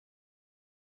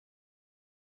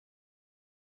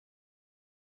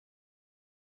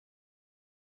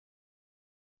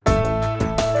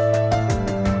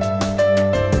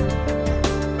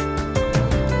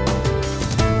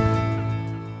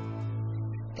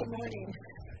Good morning.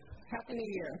 Happy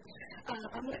New Year.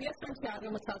 I'm Kadija Johnston.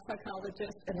 I'm a child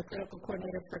psychologist and the clinical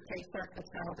coordinator for CASARC, the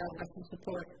Child Adolescent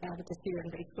Support Advocacy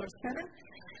and Resource Center,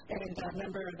 and a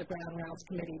member of the Brown Rounds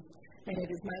Committee. And it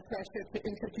is my pleasure to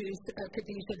introduce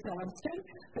Kadija Johnston,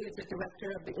 who is the director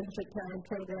of the Infant-Parent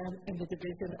Program in the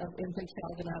Division of Infant,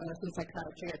 Child, and Adolescent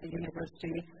Psychiatry at the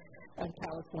University of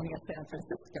California, San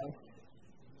Francisco.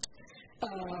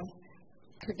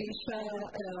 Kadija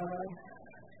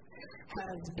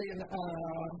has been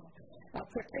a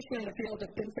practitioner in the field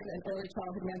of infant and early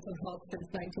childhood mental health since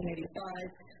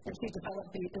 1985, and she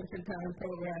developed the Infant-Parent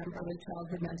Program Early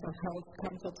Childhood Mental Health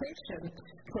Consultation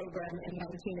Program in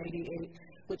 1988,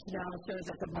 which now serves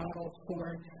as a model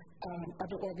for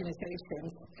other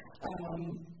organizations.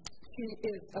 She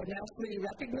is nationally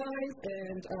recognized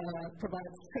and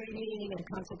provides training and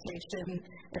consultation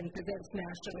and presents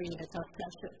nationally, and it's our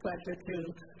pleasure to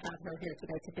have her here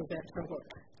today to present her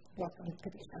work. Welcome,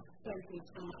 Kadija. Thank you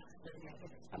so much.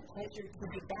 It's a pleasure to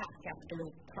be back after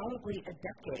probably a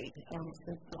decade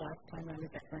since the last time I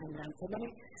was at Brown Rounds. So let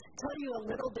me tell you a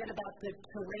little bit about the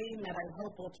terrain that I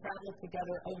hope will travel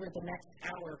together over the next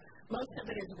hour. Most of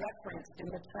it is referenced in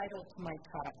the title to my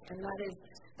talk, and that is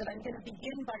that I'm going to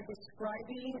begin by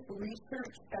describing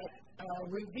research that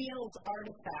reveals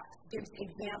artifacts, gives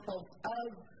examples of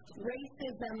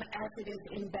racism as it is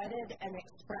embedded and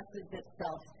expresses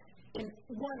itself in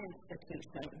one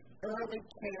institution, early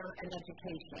care and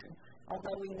education,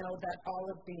 although we know that all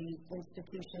of the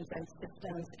institutions and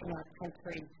systems in our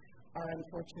country are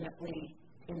unfortunately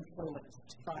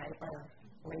influenced by our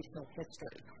racial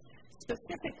history.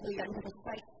 Specifically, I'm going to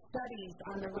cite studies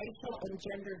on the racial and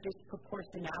gender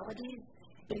disproportionalities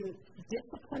in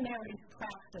disciplinary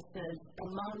practices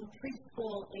among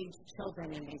preschool-aged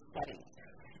children in these studies.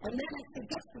 And then, as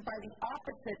suggested by the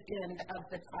opposite end of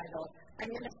the title, I'm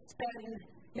going to spend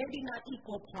maybe not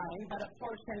equal time, but a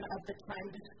portion of the time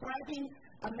describing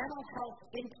a mental health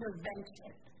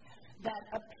intervention that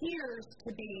appears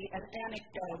to be an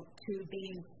anecdote to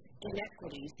these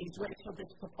inequities, these racial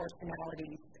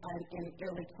disproportionalities in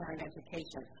early care and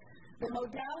education. The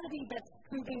modality that's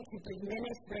proving to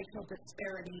diminish racial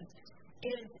disparities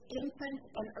is infant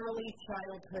and early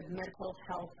childhood mental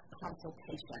health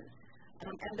consultation.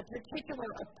 And the particular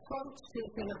approach to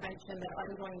this intervention that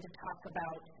I'm going to talk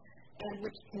about, and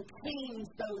which contains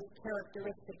those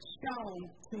characteristics shown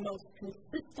to most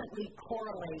consistently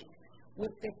correlate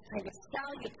with this kind of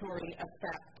salutary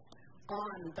effect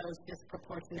on those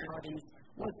disproportionalities,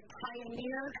 was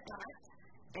pioneered at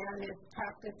and is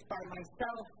practiced by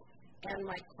myself and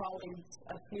my colleagues,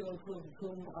 a few of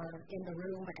whom are in the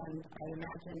room, and I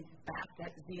imagine back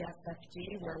at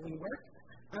UCSF, where we work,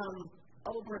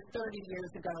 over 30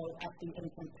 years ago at the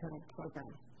Infant-Parent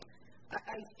Program.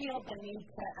 I feel the need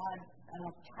to add a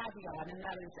caveat, and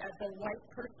that is, as a white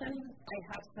person, I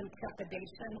have some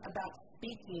trepidation about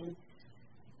speaking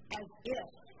as if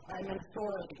I'm an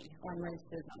authority on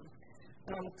racism.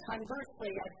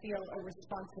 Conversely, I feel a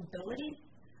responsibility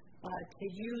to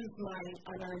use my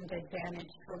unearned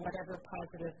advantage for whatever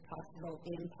positive possible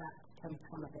impact can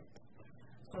come of it.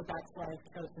 So that's why I've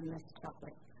chosen this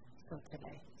topic for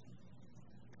today.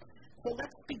 So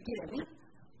let's begin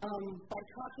by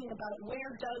talking about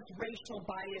where does racial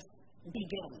bias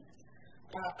begin.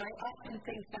 I often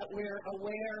think that we're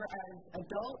aware as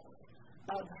adults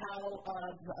of how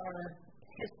our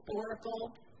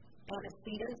historical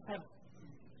antecedents have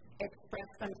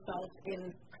expressed themselves in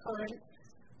current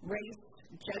race,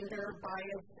 gender,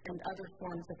 bias, and other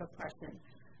forms of oppression.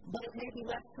 But it may be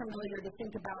less familiar to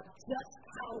think about just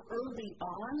how early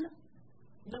on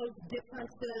those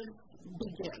differences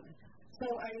begin. So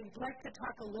I'd like to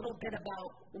talk a little bit about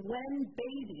when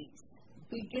babies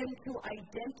begin to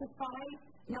identify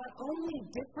not only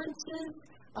differences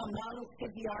among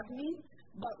physiognomy,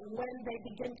 but when they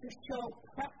begin to show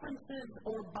preferences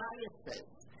or biases.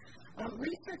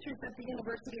 Researchers at the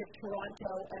University of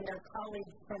Toronto and their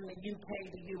colleagues from the UK,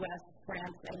 the US,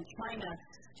 France, and China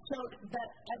showed that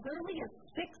as early as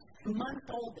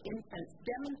 6-month-old infants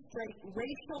demonstrate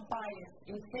racial bias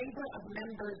in favor of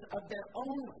members of their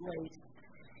own race.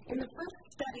 In the first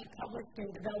study published in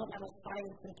Developmental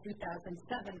Science in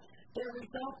 2007, their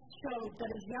results showed that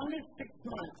as young as 6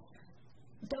 months,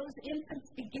 those infants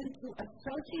begin to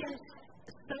associate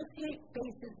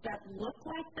faces that look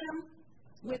like them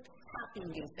with happy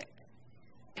music,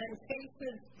 and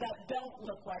faces that don't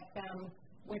look like them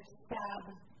with sad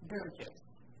dirges.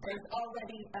 There's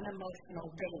already an emotional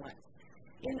valence.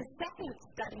 In the second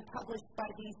study published by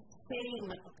these same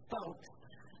folks,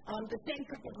 the same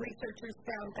group of researchers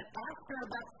found that after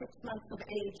about 6 months of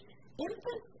age,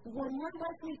 infants were more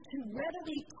likely to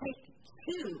readily take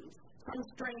cues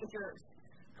strangers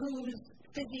whose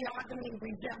physiognomy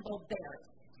resembled theirs.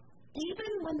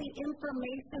 Even when the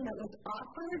information that was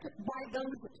offered by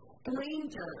those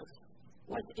strangers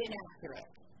was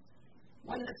inaccurate.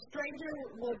 When the stranger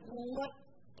would look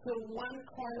to one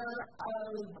corner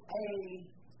of a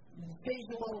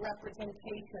visual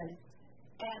representation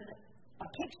and a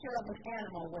picture of an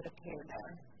animal would appear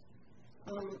there,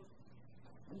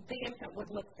 the infant would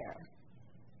look there.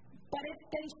 But if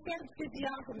they shared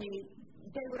physiognomy,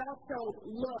 they would also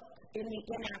look in the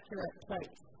inaccurate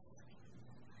place.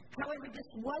 However, this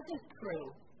wasn't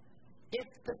true if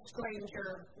the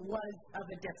stranger was of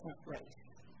a different race.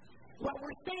 What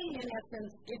we're saying, in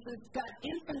essence, is that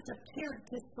infants appeared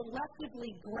to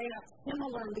selectively grant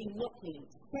similarly looking,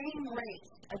 same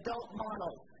race, adult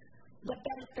models, the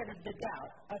benefit of the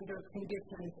doubt under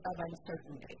conditions of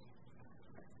uncertainty.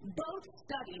 Both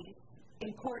studies,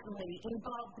 importantly,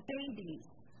 involved babies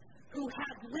who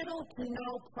had little to no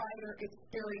prior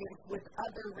experience with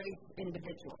other race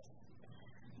individuals.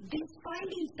 These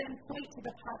findings then point to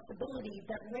the possibility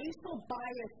that racial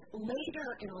bias later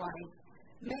in life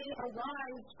may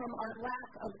arise from our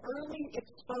lack of early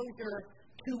exposure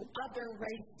to other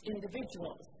race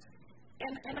individuals.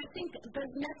 And I think the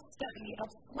next study of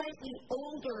slightly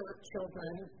older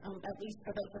children, at least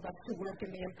for those of us who work in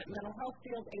the infant mental health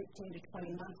field, 18 to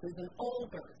 20 months is an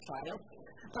older child,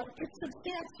 it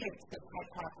substantiates this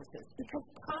hypothesis because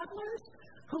toddlers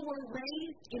who were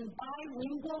raised in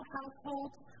bilingual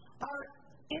households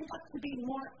end up to be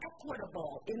more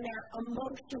equitable in their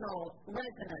emotional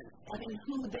resonance and in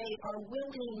who they are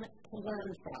willing to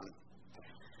learn from.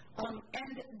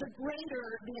 And the greater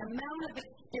the amount of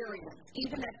experience,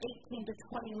 even at 18 to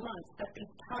 20 months, that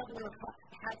these toddlers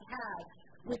have had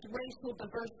with racial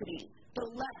diversity, the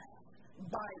less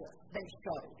bias they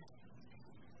showed.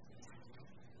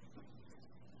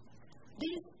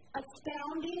 These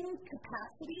astounding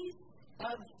capacities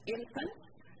of infants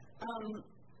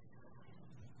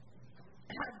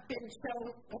have been shown,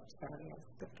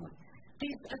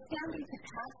 these astounding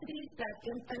capacities that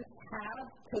infants have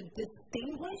to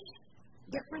distinguish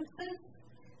differences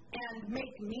and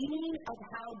make meaning of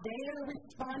how they are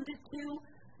responded to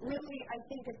really, I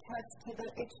think, attest to the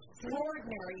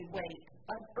extraordinary weight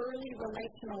of early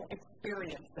relational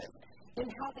experiences in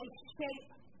how they shape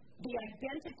the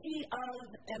identity of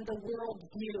and the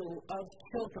worldview of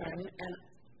children and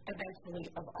eventually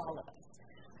of all of us.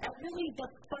 At really the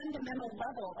fundamental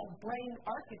level of brain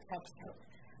architecture,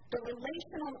 the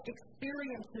relational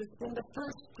experiences in the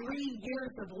first 3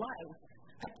 years of life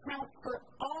account for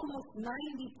almost 90%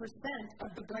 of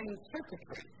the brain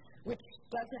circuitry, which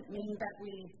doesn't mean that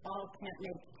we all can't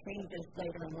make changes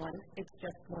later in life. It's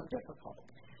just more difficult.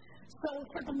 So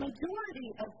for the majority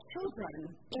of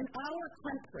children in our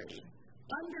country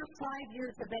under 5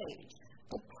 years of age,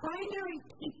 the primary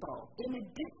people, in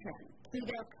addition to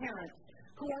their parents,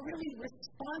 who are really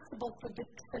responsible for the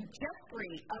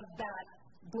trajectory of that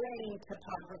brain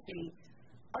topography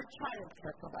are child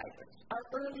care providers, are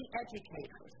early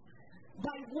educators.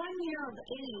 By 1 year of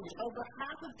age, over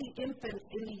half of the infants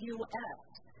in the U.S.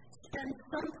 spend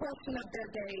some portion of their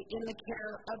day in the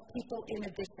care of people in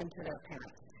addition to their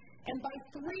parents. And by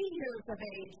 3 years of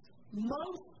age,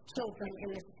 most children in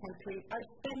this country are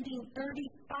spending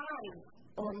 35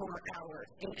 or more hours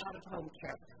in out-of-home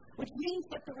care, which means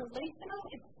that the relational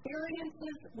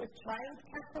experiences with child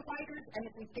care providers, and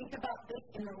if we think about this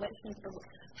in relation to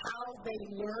how they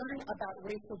learn about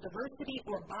racial diversity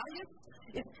or bias,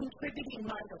 is contributing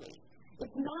mightily.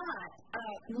 It's not a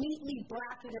neatly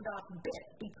bracketed off bit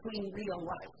between real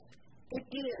life. It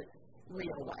is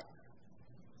real life.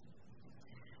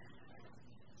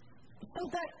 So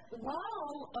that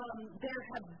while there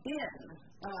have been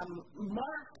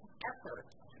marked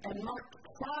efforts and marked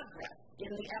progress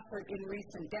in the effort in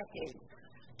recent decades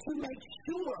to make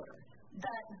sure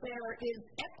that there is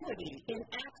equity in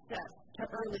access to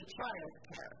early child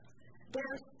care, there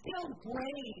are still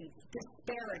grave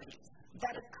disparities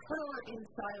that occur in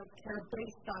child care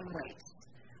based on race,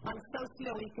 on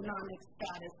socioeconomic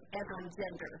status, and on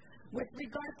gender, with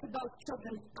regard to both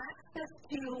children's access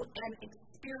to and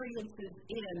experiences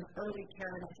in early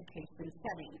care and education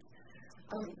settings.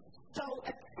 So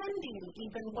attending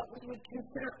even what we would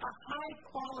consider a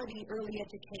high-quality early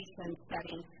education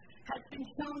setting has been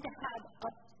shown to have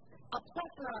a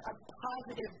plethora of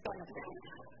positive benefits,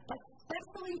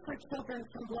 especially for children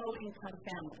from low-income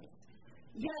families.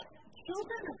 Yet,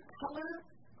 children of color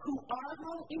who are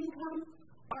low-income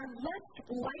are less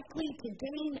likely to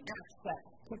gain access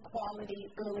to quality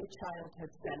early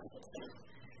childhood settings.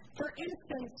 For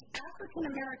instance, African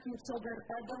American children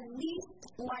are the least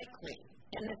likely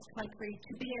in this country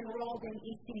to be enrolled in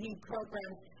ECU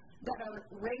programs that are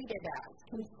rated as,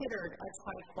 considered as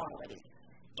high quality.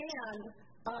 And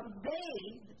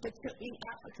the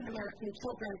African American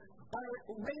children, are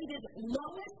rated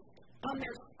lowest on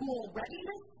their school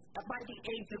readiness by the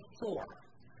age of 4.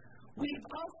 We've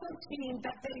also seen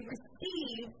that they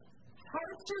receive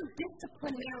harsher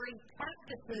disciplinary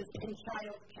practices in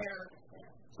child care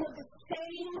for the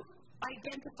same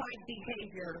identified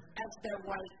behavior as their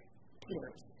white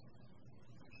peers.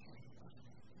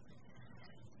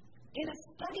 In a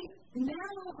study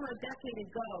now over a decade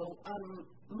ago,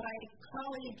 my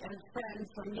colleague and friend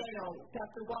from Yale,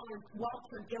 Dr.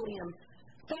 Walter Gilliam,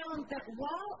 found that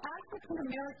while African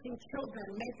American children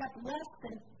make up less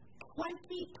than 20%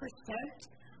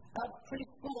 of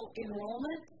preschool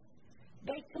enrollment,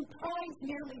 they comprise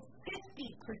nearly 50%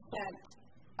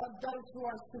 of those who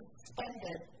are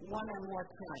suspended one or more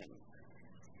times.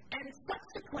 And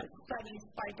subsequent studies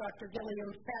by Dr.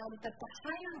 Gilliam found that the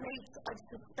higher rates of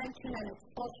suspension and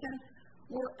expulsion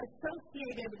were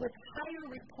associated with higher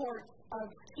reports of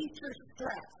teacher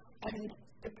stress and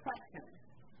depression.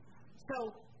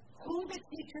 So who the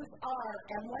teachers are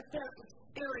and what their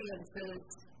experiences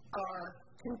are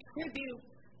contribute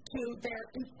to their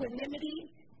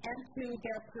equanimity and to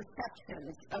their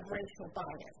perceptions of racial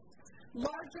bias.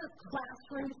 Larger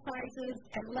classroom sizes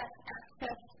and less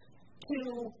access to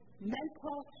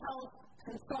mental health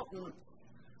consultants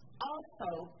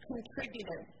also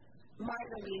contributed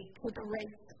mightily to the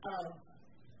rates of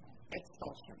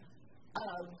expulsion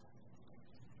of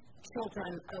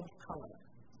children of color.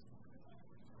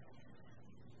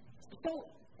 So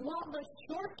while the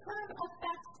short-term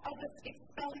effects of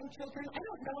expelling children, I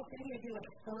don't know if any of you have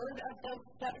heard of those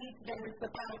studies. There was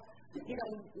about,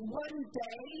 one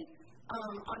day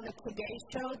on the Today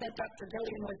Show that Dr.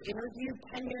 Gilliam was interviewed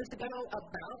 10 years ago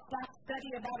about that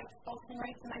study about expulsion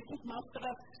rates, and I think most of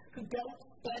us who don't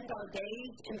spend our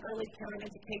days in early parent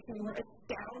education were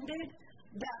astounded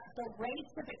that the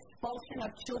rates of expulsion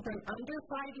of children under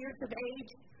 5 years of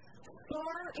age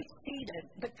far exceeded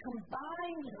the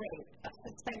combined rate of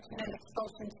suspension and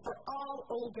expulsions for all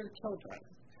older children.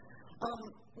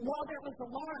 While there was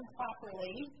alarm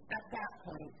properly at that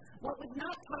point, what was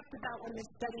not talked about when this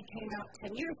study came out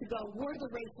 10 years ago were the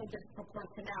racial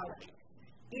disproportionality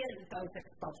in those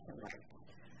expulsion rates.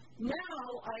 Now,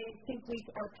 I think we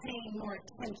are paying more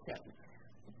attention.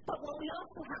 But what we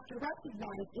also have to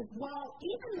recognize is while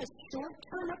even the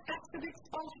short-term effects of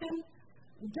expulsion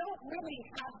don't really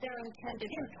have their intended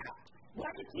impact. Why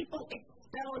do people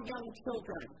expel young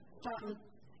children from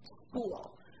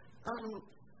school?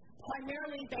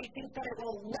 Primarily, they think that it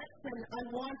will lessen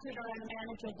unwanted or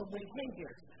unmanageable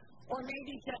behaviors, or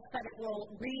maybe just that it will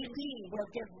relieve or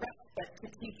give respite to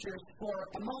teachers for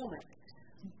a moment.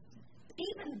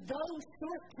 Even those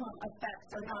short-term effects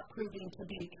are not proving to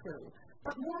be true.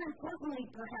 But more importantly,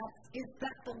 perhaps, is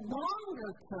that the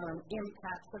longer-term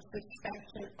impacts of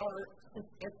suspension or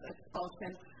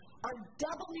expulsion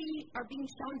are being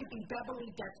shown to be doubly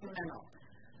detrimental.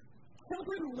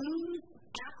 Children lose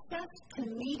access to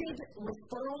needed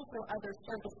referrals or other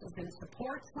services and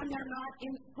supports when they're not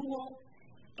in school.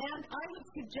 And I would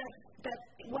suggest that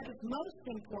what is most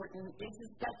important is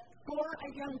that for a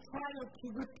young child to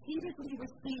repeatedly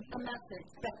receive the message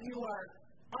that you are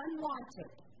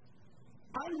unwanted,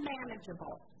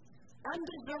 unmanageable,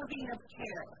 undeserving of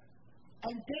care,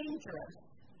 and dangerous,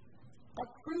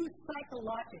 accrues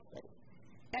psychologically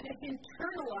and is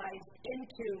internalized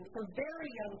into, for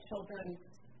very young children,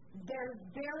 their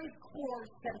very core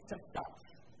sense of self.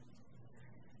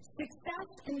 Success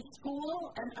in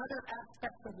school and other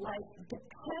aspects of life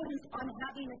depends on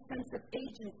having a sense of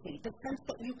agency, the sense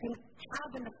that you can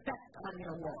have an effect on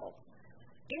your world.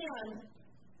 And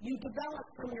you develop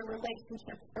from your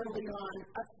relationships early on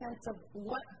a sense of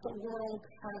what the world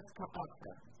has to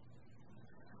offer.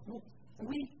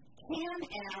 We can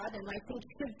add, and I think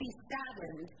should be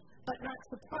saddened, but not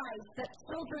surprised, that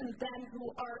children then who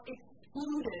are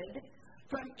excluded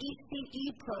from ECE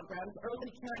programs,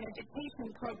 early parent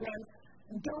education programs,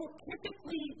 don't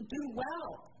typically do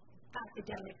well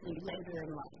academically later in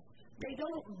life. They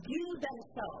don't view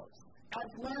themselves as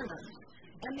learners,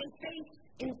 and they face,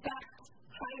 in fact,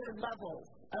 higher levels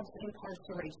of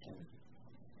incarceration.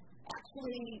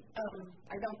 Actually,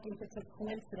 I don't think it's a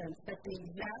coincidence that the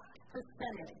exact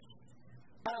percentage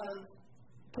of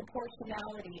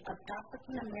proportionality of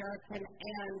African American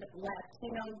and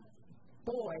Latino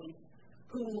boys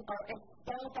who are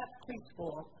expelled at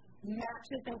preschool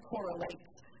matches and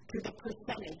correlates to the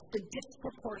percentage, the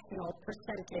disproportional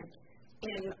percentage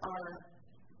in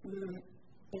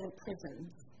prisons.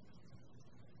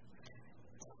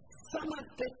 Some of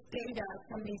this data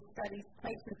from these studies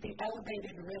places the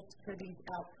elevated risk for these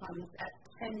outcomes at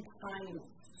 10 times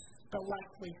the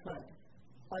likelihood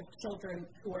of children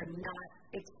who are not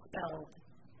expelled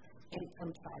from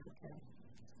childcare.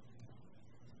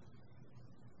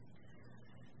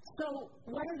 So,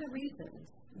 what are the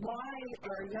reasons? Why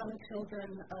are young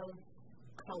children of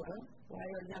color, why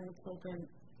are young children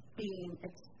being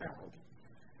expelled?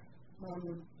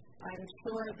 I'm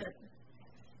sure that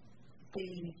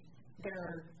there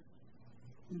are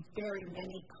very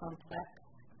many complex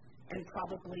and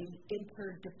probably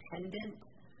interdependent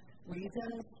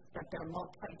reasons, that they're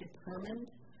multi-determined.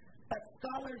 But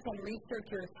scholars and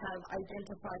researchers have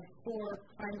identified 4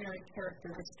 primary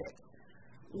characteristics: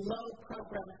 low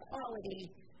program quality,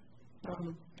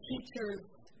 teachers'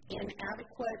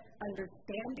 inadequate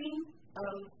understanding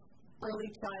of early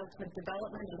childhood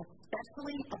development, and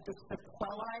especially of the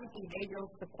sequelae, behavioral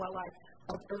sequelae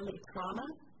of early trauma,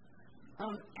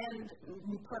 and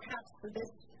perhaps for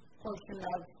this portion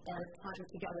of our time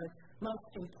together,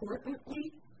 most importantly,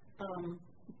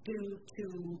 due to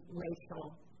racial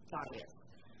bias,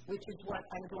 which is what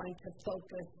I'm going to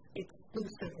focus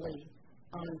exclusively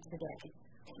on today.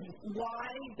 Why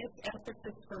this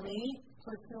emphasis for me,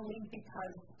 personally?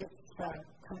 Because it's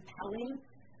compelling,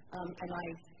 and I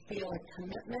feel a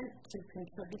commitment to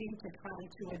contributing to trying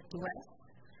to address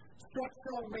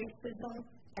structural racism,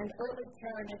 and early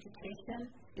care and education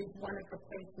is one of the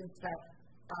places that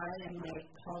I and my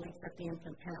colleagues at the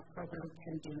Infant-Parent Program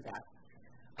can do that.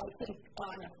 I think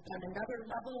on another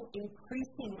level,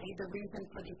 increasingly, the reason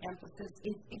for the emphasis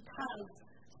is because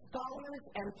scholars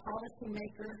and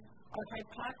policymakers are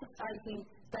hypothesizing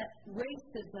that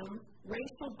racism,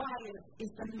 racial bias,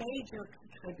 is a major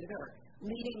contributor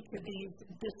leading to these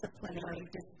disciplinary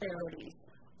disparities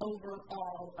over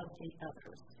all of the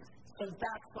others. So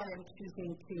that's why I'm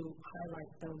choosing to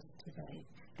highlight those today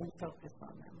and focus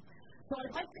on them. So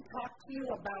I'd like to talk to you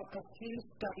about a few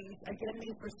studies. Again,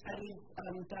 these were studies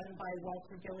done by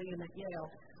Walter Gilliam at Yale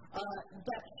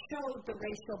that showed the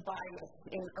racial bias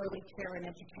in early care and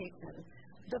education.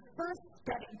 The first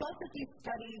study, both of these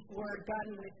studies were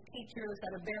done with teachers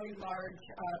at a very large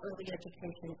early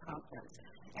education conference.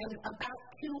 And about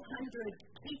 200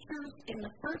 teachers in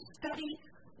the first study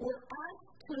were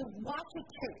asked to watch a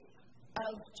tape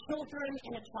of children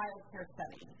in a child care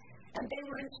setting. And they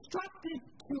were instructed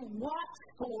to watch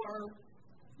for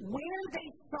where they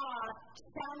saw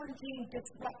challenging,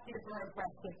 disruptive, or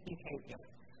aggressive behavior.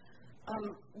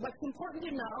 What's important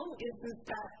to know is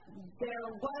that there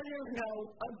were no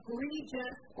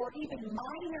egregious or even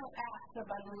minor acts of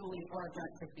unruly or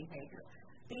aggressive behavior.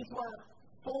 These were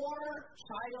 4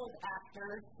 child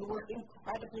actors who were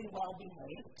incredibly well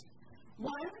behaved.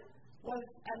 One was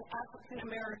an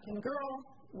African-American girl,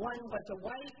 one was a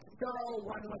white girl,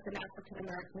 one was an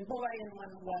African-American boy, and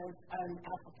one was an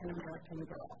African-American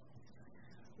girl.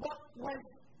 What was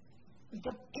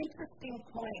the interesting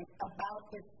point about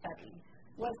this study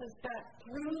was that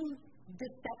through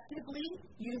deceptively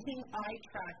using eye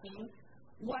tracking,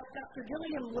 what Dr.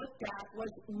 Gilliam looked at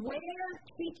was where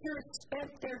teachers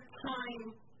spent their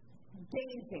time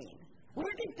gazing.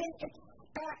 Where did they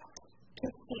expect to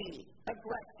see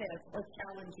aggressive or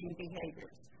challenging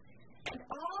behaviors? And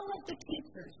all of the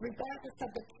teachers, regardless of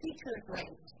the teacher's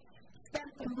race,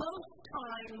 spent the most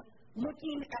time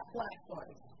looking at black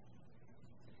boys.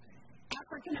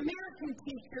 African-American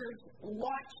teachers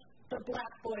watched the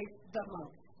black boys the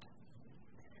most.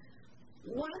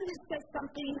 One says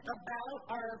something about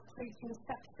our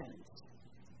preconceptions.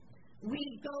 We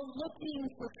go looking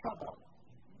for trouble.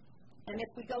 And if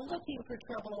we go looking for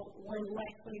trouble, we're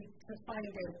likely to find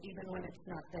it even when it's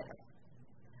not there.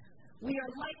 We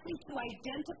are likely to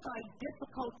identify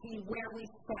difficulty where we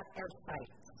set our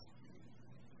sights.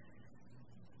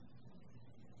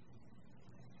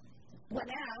 When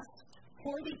asked,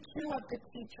 42 of the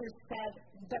teachers said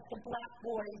that the black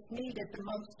boys needed the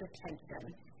most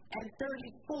attention, and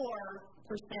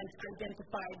 34%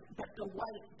 identified that the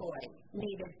white boy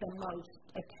needed the most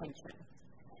attention.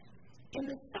 In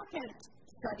the second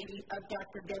study of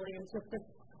Dr. Gilliam's, with the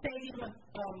same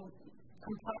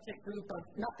composite group of,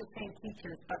 not the same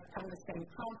teachers, but from the same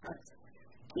conference,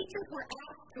 teachers were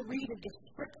asked to read a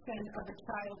description of a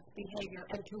child's behavior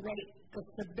and to rate the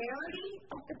severity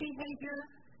of the behavior,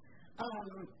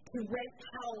 to rate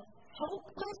how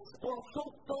hopeless or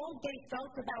hopeful they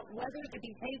felt about whether the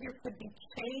behavior could be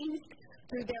changed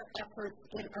through their efforts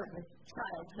in early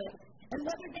childhood, and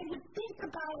whether they would think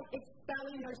about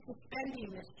expelling or suspending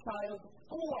this child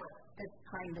for this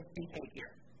kind of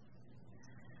behavior.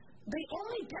 The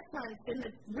only difference in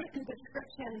the written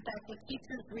description that the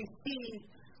teachers received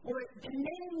were the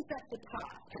names at the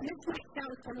top. And this might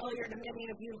sound familiar to many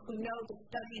of you who know the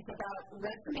studies about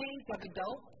resumes of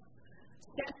adults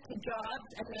sent to jobs,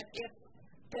 and that if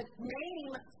the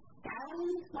name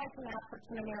sounds like an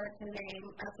African-American name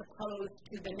as opposed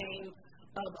to the name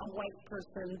of a white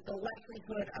person, the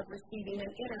likelihood of receiving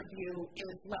an interview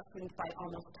is lessened by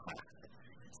almost half.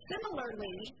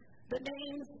 Similarly, the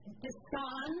names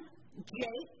Deshaun,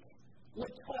 Jake,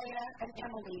 Latoya, and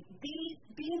Emily,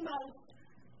 the most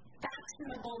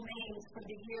fashionable names for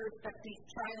the years that these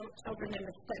children in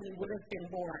the study would have been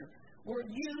born, were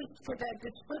used for the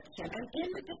description. And in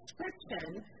the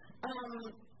description,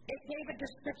 it gave a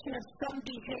description of some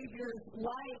behaviors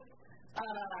like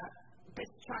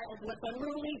this child was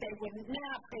unruly, they wouldn't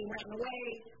nap, they ran away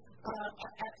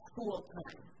at school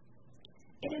time.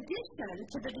 In addition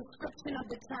to the description of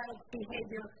the child's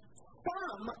behavior,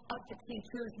 some of the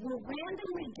teachers were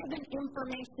randomly given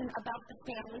information about the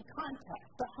family context,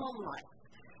 the home life.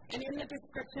 And in the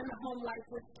description, the home life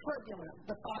was turbulent,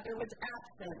 the father was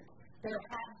absent, there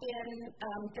had been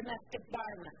domestic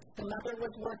violence, the mother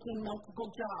was working multiple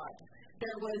jobs,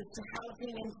 there was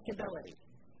housing instability.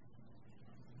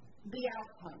 The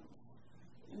outcomes,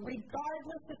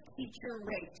 regardless of teacher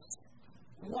race,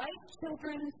 white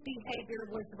children's behavior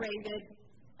was rated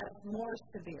as more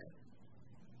severe,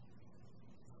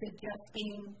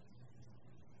 suggesting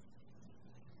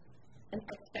an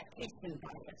expectation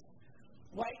bias.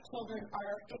 White children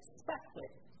are expected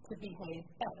to behave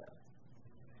better.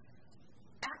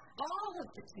 All of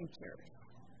the teachers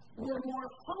were more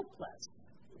hopeless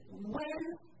when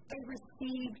they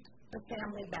received the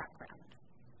family background.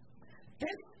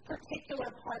 This particular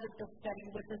part of the study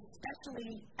was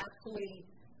especially actually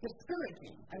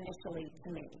discouraging initially to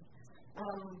me.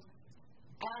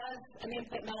 As an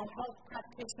infant mental health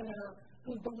practitioner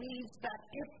who believes that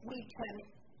if we can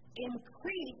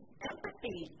increase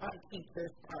empathy on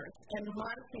teachers' parts and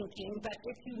my thinking that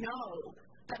if you know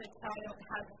that a child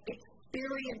has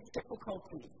experienced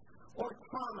difficulties or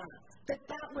trauma,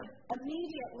 that would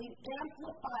immediately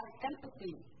amplify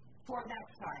empathy for that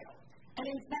child. And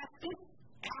in fact, this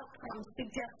outcome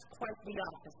suggests quite the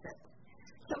opposite.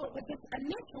 So it was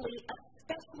initially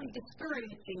especially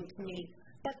discouraging to me,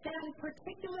 but then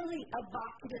particularly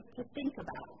evocative to think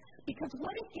about. Because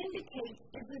what it indicates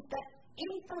is that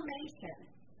information,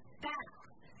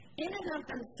 facts, in and of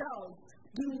themselves,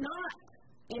 do not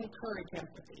encourage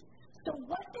empathy. So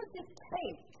what does it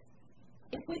take?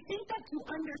 If we think that to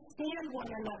understand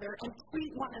one another and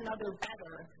treat one another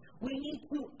better, we need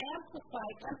to amplify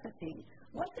empathy.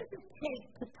 What does it take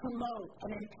to promote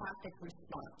an empathic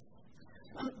response?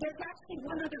 There's actually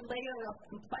one other layer of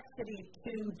complexity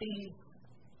to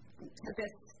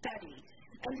this study,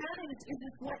 and that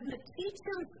is when the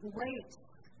teacher's race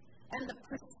and the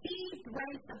perceived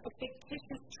race of the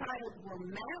fictitious child were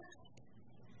matched,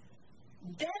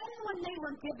 then when they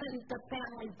were given the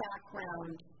family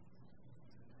background,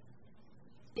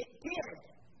 it did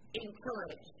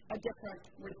encourage a different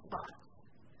response.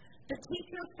 The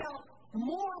teacher felt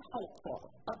more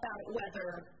hopeful about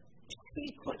whether she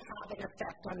could have an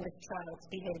effect on this child's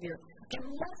behavior and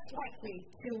less likely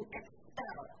to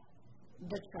expel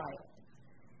the child.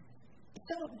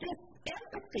 So this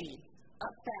empathy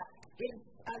effect is,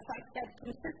 as I said,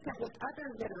 consistent with other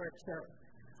literature,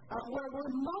 where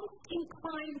we're most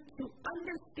inclined to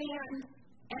understand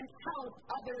and help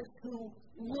others who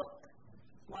look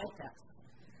like us.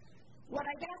 What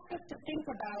I've asked us to think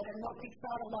about, and what we've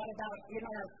thought a lot about in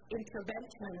our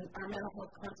intervention, our mental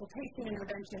health consultation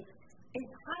intervention, is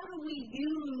how do we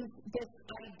use this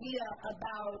idea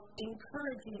about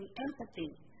encouraging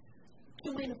empathy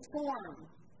to inform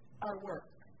our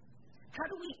work? How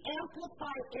do we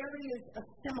amplify areas of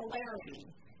similarity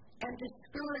and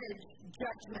discourage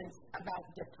judgments about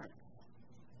difference?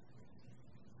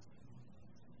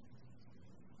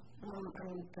 I'm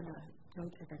going to go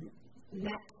to the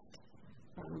next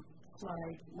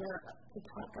slide to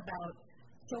talk about,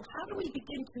 so how do we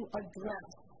begin to address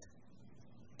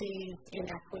these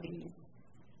inequities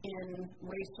in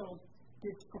racial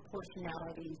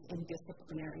disproportionalities in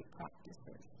disciplinary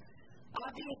practices?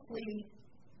 Obviously,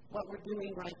 what we're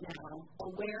doing right now,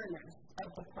 awareness of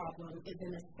the problem, is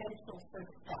an essential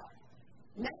first step.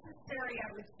 Necessary, I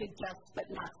would suggest, but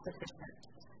not sufficient.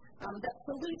 That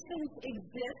solutions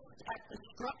exist at the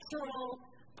structural,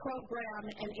 program,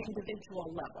 and individual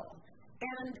level.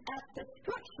 And at the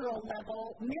structural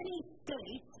level, many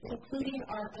states, including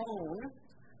our own,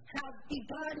 have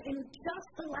begun in just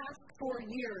the last 4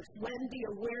 years, when the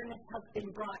awareness has been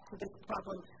brought to this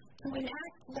problem, to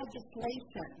enact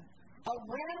legislation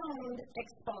around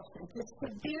expulsion to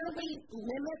severely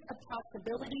limit the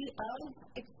possibility of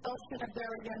expulsion of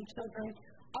their young children,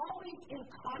 always in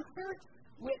concert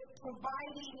with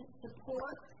providing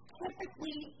support,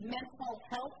 typically mental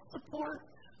health support,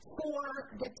 for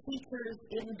the teachers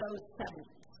in those settings.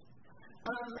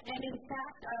 And in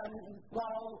fact,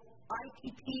 while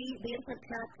IPP, the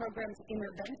Infant-Parent Program's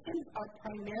interventions are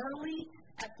primarily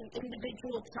at the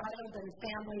individual child and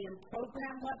family and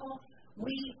program level,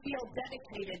 we feel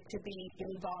dedicated to be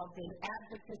involved in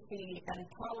advocacy and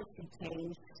policy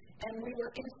change, and we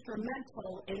were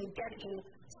instrumental in getting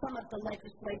some of the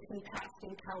legislation passed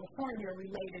in California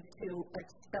related to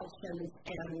expulsions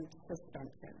and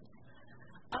suspensions.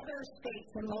 Other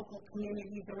states and local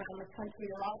communities around the country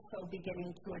are also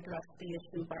beginning to address the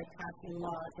issue by passing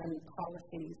laws and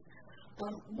policies.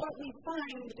 What we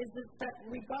find is that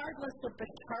regardless of the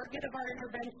target of our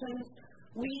interventions,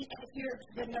 we adhere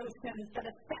to the notion that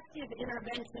effective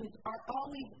interventions are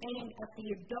always aimed at the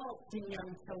adults in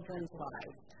young children's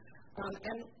lives.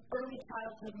 And early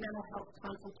childhood mental health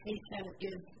consultation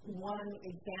is one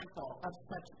example of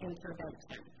such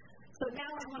intervention. So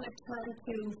now I want to turn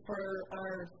to, for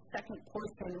our second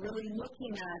portion, really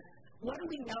looking at what do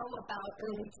we know about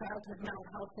early childhood mental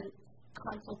health and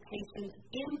consultation's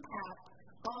impact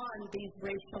on these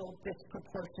racial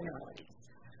disproportionalities.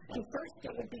 And first,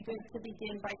 it would be good to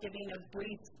begin by giving a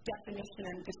brief definition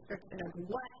and description of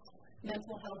what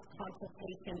mental health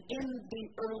consultation in the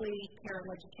early care and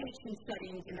education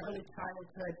settings in early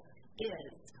childhood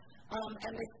is.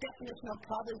 And this definition will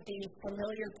probably be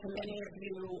familiar to many of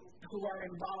you who are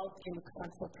involved in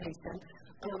consultation.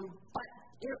 But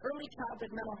early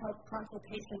childhood mental health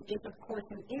consultation is, of course,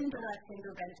 an indirect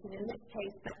intervention, in this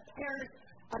case, that pairs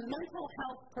a mental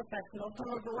health professional from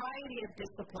a variety of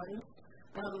disciplines,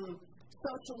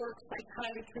 social work,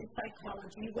 psychiatry,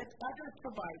 psychology, with other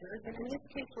providers. And in this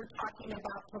case, we're talking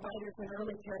about providers in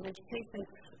early care and education.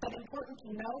 But important to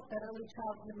note that early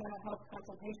childhood mental health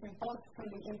consultation, both from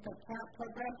the Infant-Parent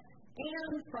Program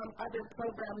and from other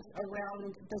programs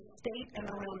around the state and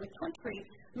around the country,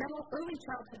 early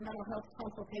childhood mental health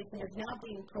consultation is now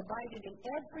being provided in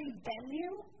every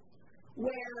venue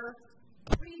where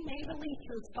prenatally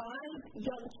through 5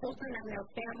 young children and their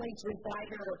families reside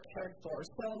or are cared for.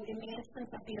 So in the instance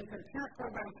of the Infant-Parent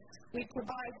Program, we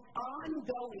provide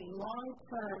ongoing,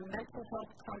 long-term mental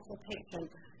health consultation,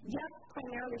 yes,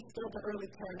 primarily still to early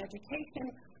care and education,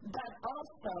 but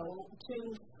also to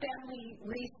family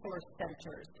resource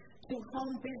centers, to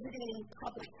home visiting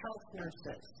public health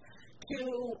nurses, to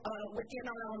within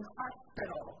our own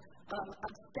hospital,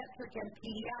 obstetric and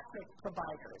pediatric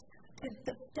providers, to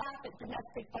the staff at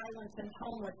domestic violence and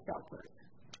homeless shelters,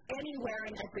 anywhere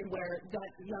and everywhere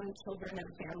that young children and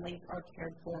families are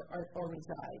cared for or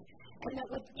reside. And that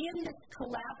within this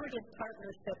collaborative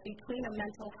partnership between a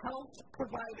mental health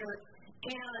provider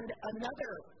and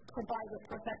another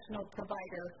professional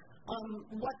provider,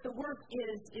 what the work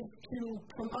is to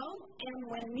promote and,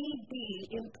 when need be,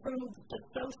 improve the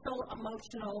social,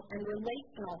 emotional, and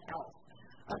relational health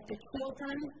of the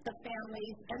children, the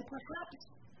families, and perhaps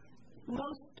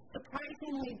most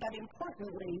surprisingly but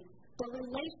importantly, the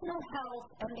relational health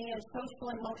and the social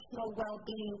emotional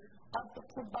well-being of the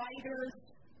providers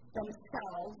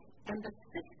themselves and the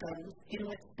systems in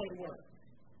which they work.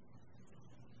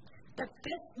 But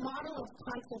this model of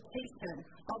consultation,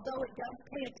 although it does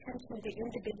pay attention to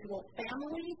individual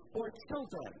families or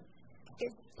children,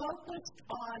 is focused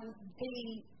on the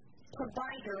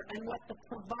provider and what the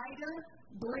provider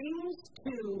brings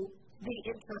to the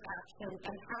interaction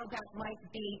and how that might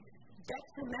be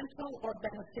detrimental or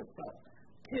beneficial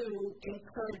to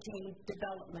encouraging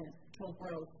developmental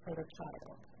growth for the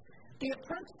child. The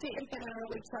approach to infant and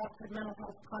early childhood mental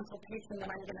health consultation that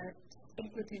I'm going to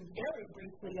speak with you very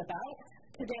briefly about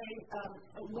today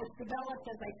was developed,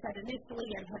 as I said initially,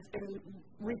 and has been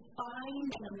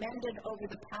refined and amended over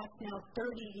the past now 30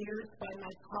 years by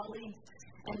my colleagues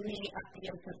and me at the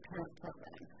Infant-Parent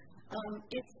Program.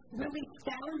 It's really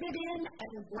founded in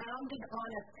and grounded on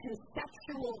a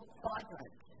conceptual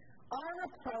quadrant. Our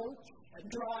approach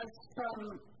draws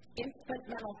from infant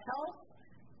mental health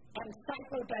and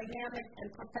psychodynamic and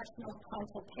professional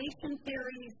consultation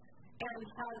theories and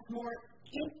has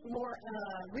more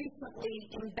recently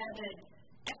embedded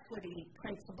equity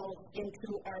principles into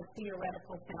our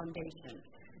theoretical foundation.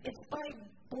 It's by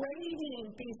braiding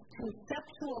these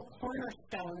conceptual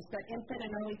cornerstones that infant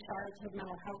and early childhood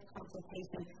mental health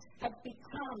consultation has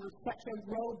become such a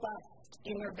robust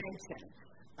intervention.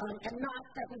 And not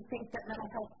that we think that mental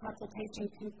health consultation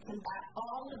can combat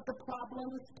all of the problems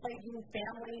problems plaguing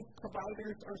families,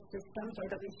 providers, or systems, or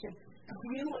that we should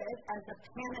view it as a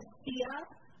panacea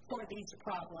for these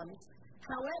problems.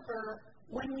 However,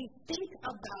 when we think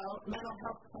about mental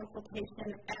health consultation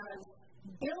as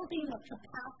building a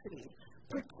capacity,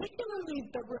 particularly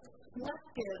the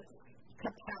reflective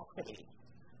capacity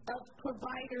of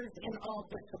providers in all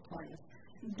disciplines,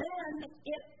 then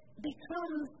it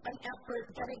becomes an effort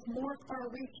that is more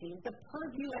far-reaching. The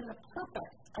purview and the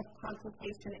purpose of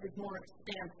consultation is more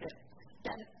expansive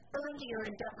than earlier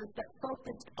endeavors that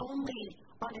focused only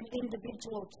on an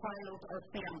individual child or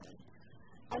family.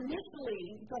 Initially,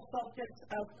 the focus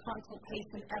of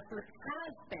consultation effort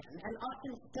has been, and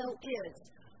often still is,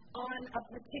 on a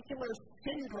particular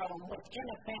syndrome within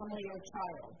a family or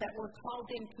child that we're called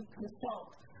in to consult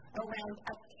around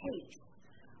a case,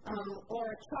 or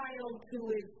a child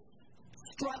who is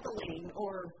struggling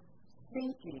or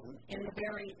thinking in the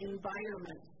very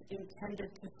environment intended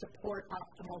to support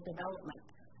optimal development,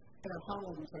 their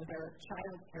homes or their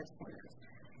child care centers.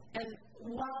 And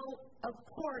while, of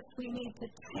course, we need to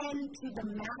tend to the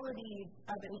maladies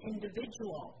of an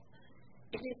individual,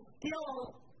 it is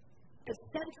still the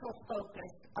central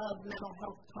focus of mental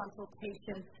health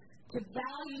consultation to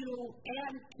value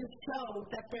and to show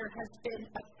that there has been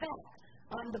effect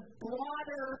on the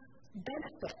broader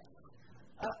benefits,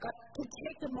 to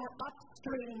take a more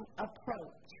upstream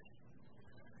approach.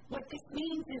 What this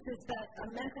means is that a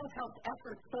mental health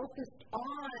effort focused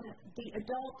on the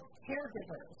adult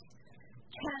caregivers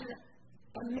can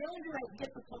ameliorate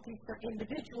difficulties for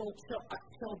individual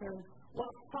children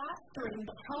while fostering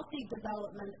the healthy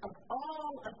development of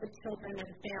all of the children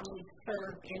and families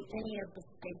served in any of the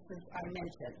spaces I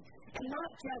mentioned. And not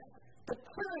just the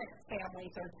current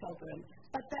families or children,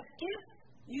 but that if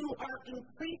you are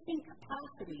increasing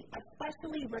capacity,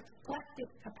 especially reflective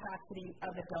capacity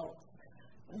of adults,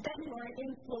 then you are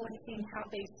influencing how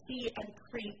they see and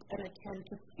treat and attend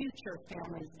to future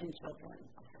families and children.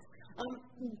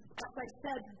 As I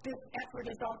said, this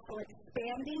effort is also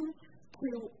expanding to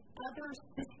other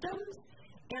systems,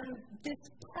 and this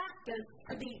practice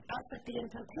for us at the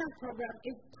Infant-Parent Program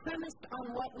is premised on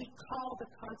what we call the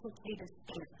consultative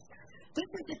stance.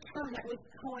 This is a term that was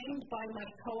coined by my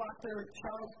co-author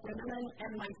Charles Brenneman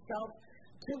and myself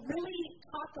to really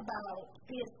talk about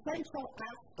the essential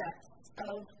aspects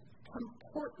of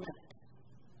comportment.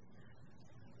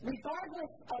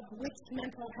 Regardless of which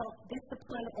mental health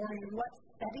discipline or in what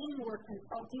setting we're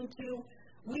consulting to,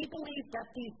 we believe that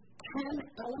these 10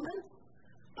 elements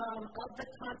of the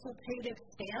consultative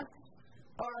stance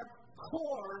are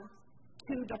core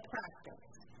to the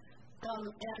practice.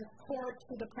 And core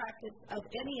to the practice of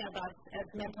any of us as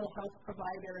mental health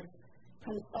providers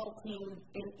consulting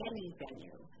in any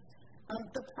venue.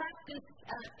 The practice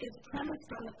is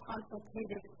premised on the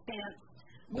consultative stance,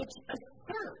 which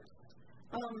asserts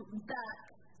that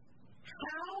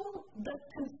how the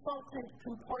consultant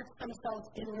comports themselves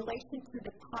in relation to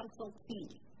the consultee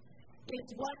is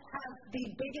what has the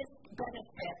biggest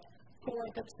benefit for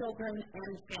the children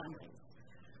and families.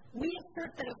 We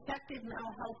assert that effective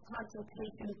mental health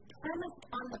consultation premised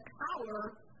on the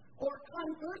power, or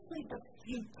conversely the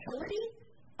futility,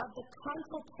 of the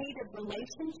consultative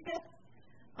relationship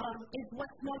is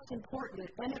what's most important,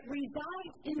 and it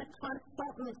resides in the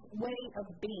consultant's way of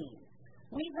being.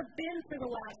 We have been, for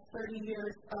the last 30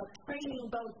 years, training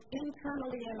both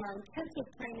internally in our intensive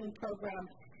training program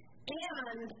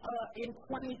and in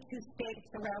 22 states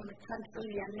around the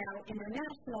country and now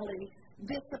internationally,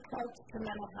 this approach to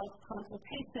mental health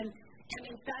consultation. And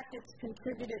in fact, it's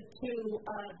contributed to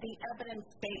the evidence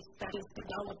base that is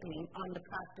developing on the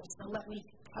practice. So let me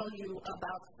tell you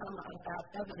about some of that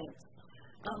evidence.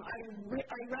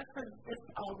 I referenced this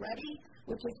already,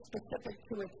 which is specific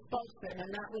to expulsion, and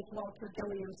that was Walter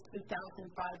Gilliam's 2005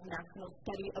 national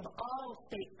study of all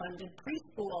state-funded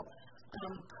preschool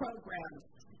programs.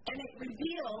 And it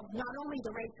revealed not only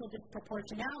the racial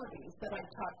disproportionalities that I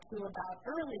talked to you about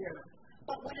earlier,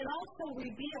 but what it also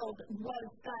revealed was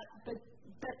that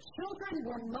the children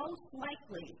were most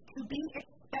likely to be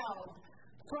expelled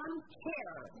from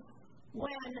care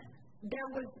when there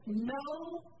was no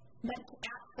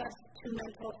access to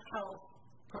mental health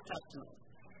professionals.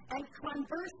 And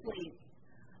conversely,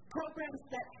 programs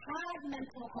that had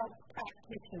mental health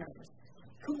practitioners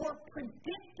who were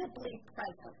predictably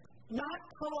present, not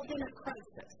called in a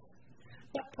crisis,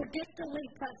 but predictably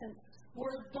present,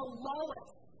 were the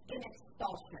lowest in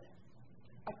expulsion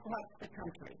across the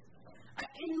country.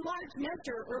 In large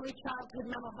measure, early childhood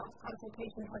mental health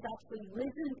consultation has actually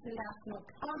risen to national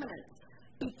prominence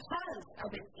because of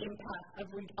its impact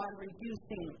on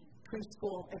reducing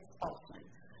preschool expulsion.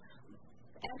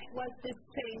 And it was this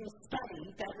same study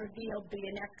revealed the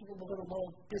inequitable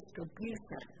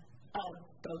distribution of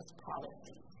those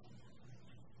policies.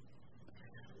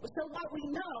 So what we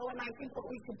know, and I think what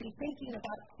we should be thinking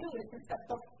about too, is that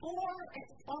before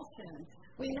expulsion,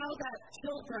 we know that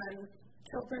children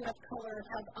of color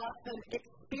have often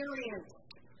experienced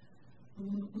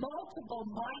multiple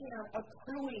minor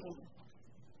accruing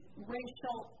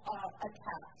racial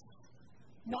attacks,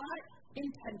 not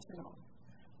intentional,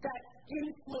 that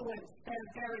influence their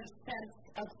very sense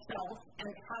of self and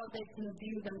how they can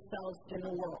view themselves in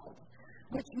the world,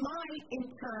 which might in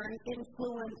turn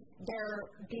influence their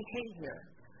behavior.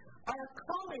 Our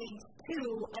colleagues, too,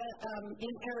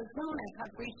 in Arizona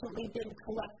have recently been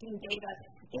collecting data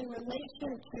in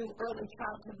relation to early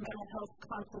childhood mental health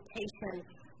consultation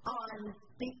on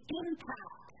the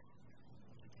impact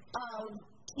of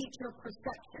teacher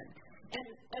perception.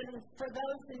 And for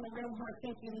those in the room who are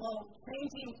thinking, well,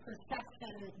 changing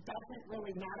perception doesn't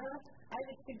really matter, I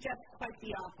would suggest quite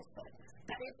the opposite.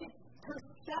 That if it's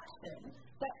perception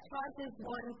that causes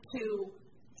one to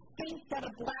think that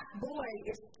a black boy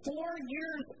is 4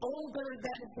 years older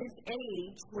than his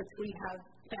age, which we have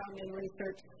found in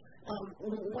research,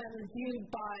 when viewed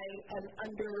by an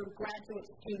undergraduate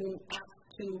student asked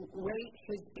to rate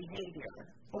his behavior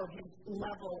or his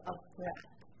level of threat.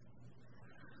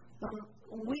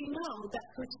 We know that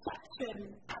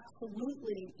perception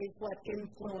absolutely is what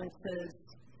influences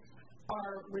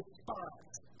our response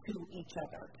to each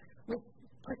other, with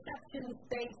perceptions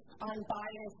based on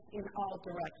bias in all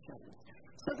directions.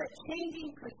 So that changing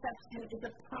perception is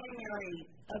a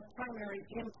primary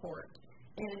import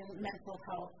in mental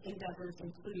health endeavors,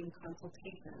 including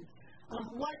consultation.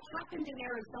 What happened in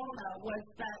Arizona was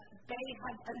that they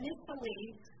had initially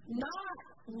not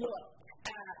looked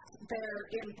at their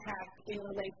impact in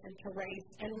relation to race,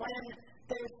 and when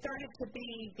there started to be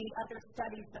the other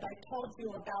studies that I told you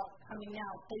about coming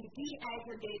out, they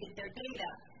de-aggregated their data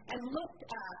and looked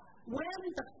at when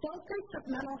the focus of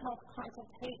mental health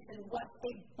consultation was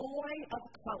a boy of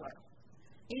color,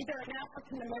 either an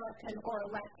African American or a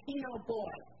Latino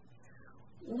boy.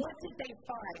 What did they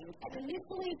find? And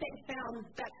initially they found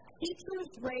that teachers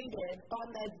rated on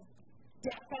the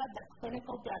DECA, the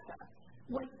clinical DECA,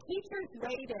 when teachers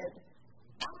rated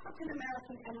African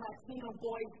American and Latino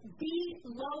boys the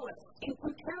lowest in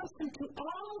comparison to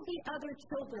all the other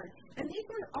children. And these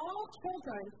were all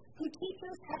children who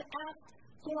teachers had asked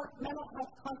for mental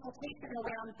health consultation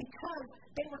around because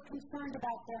they were concerned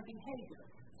about their behavior.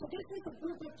 So this is a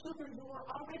group of children who were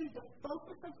already the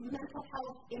focus of mental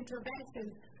health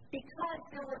interventions because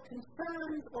there were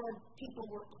concerns or people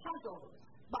were puzzled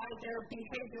by their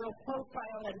behavioral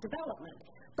profile and development.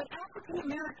 But African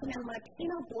American and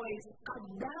Latino boys of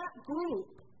that group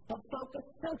of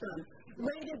focused children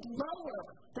rated lower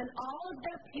than all of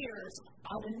their peers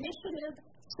on initiative,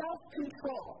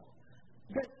 self-control,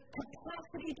 the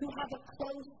capacity to have a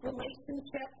close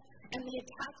relationship, and the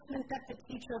attachment that the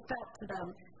teacher felt to them.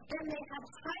 And they have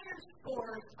higher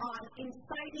scores on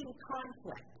inciting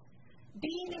conflict,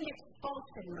 being an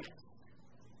expulsion risk,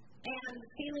 and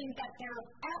feeling that their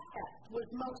affect was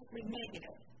mostly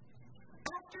negative.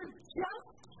 After just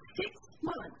 6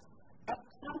 months of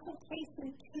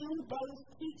consultation to those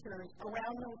teachers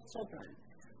around those children,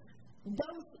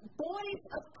 those boys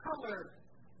of color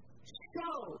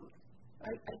showed,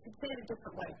 I should say it a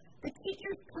different way, the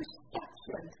teacher's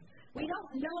perception. We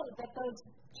don't know that those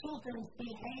children's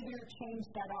behavior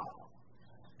changed at all,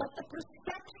 but the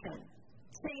perception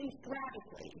changed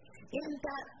radically in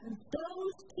that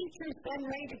those teachers then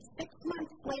rated 6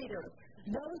 months later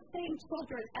those same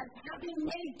children as having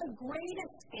made the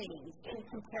greatest gains in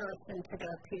comparison to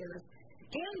their peers,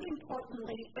 and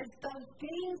importantly, as those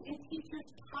gains in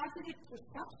teachers' positive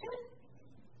perception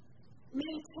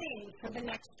maintained for the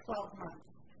next 12 months.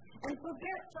 And for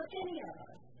any of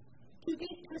us to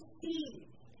be perceived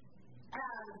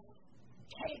as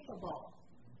capable,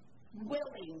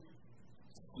 willing,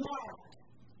 smart,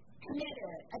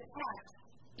 committed, attached,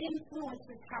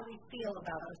 influences how we feel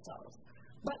about ourselves.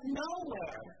 But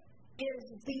nowhere is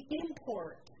the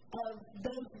import of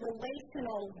those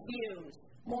relational views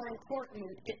more important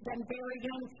than very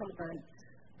young children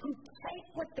who take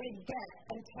what they get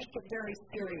and take it very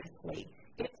seriously.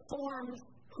 It forms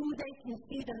who they can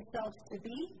see themselves to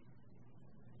be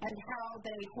and how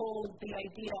they hold the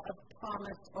idea of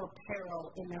promise or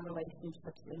peril in their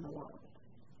relationships in the world.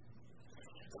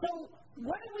 So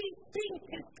what do we think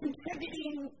is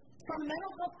contributing from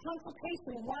mental health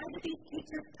consultation? Why do these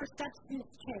teachers' perceptions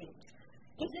change?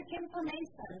 Is it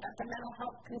information that the mental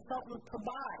health consultant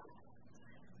provides?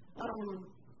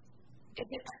 Is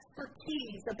it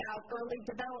expertise about early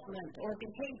development or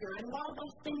behavior? And while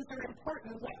those things are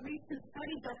important, what recent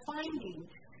studies are finding,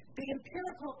 the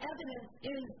empirical evidence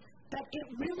is that it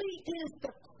really is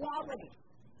the quality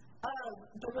of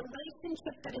the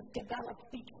relationship that is developed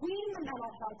between the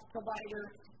mental health provider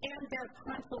and their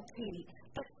consultee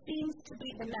that seems to be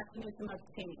the mechanism of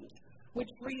change,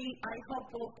 which I hope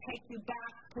will take you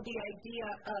back to the idea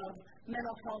of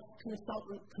mental health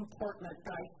consultant comportment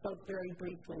that I spoke very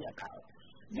briefly about.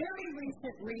 Very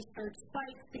recent research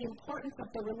cites the importance of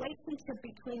the relationship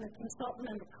between the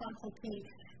consultant and the consultee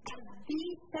as the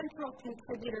central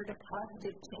contributor to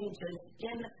positive changes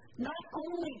in not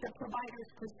only the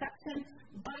provider's perception,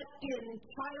 but in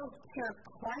child care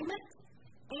climate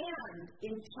and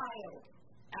in child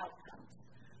outcomes.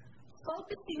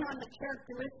 Focusing on the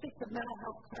characteristics of mental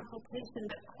health consultation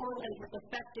that correlate with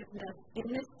effectiveness, in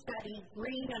this study,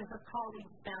 Green and her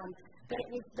colleagues found that it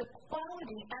was the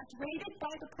quality, as rated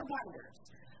by the providers,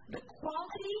 the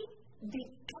quality, the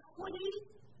equity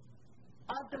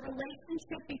of the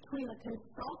relationship between the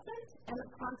consultant and the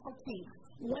consultee.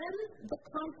 When the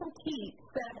consultee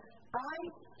said, I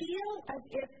feel as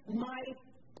if my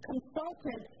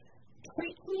consultant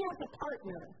treats me as a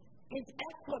partner, is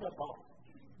equitable,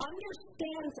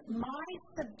 understands my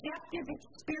subjective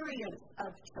experience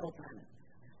of children,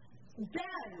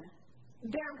 then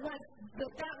that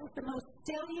was the most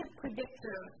salient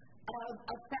predictor of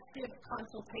effective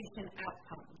consultation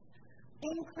outcomes.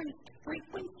 Increased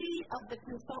frequency of the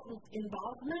consultant's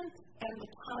involvement and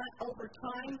over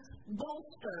time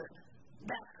bolstered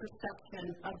that perception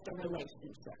of the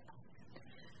relationship.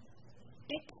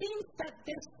 It seems that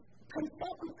this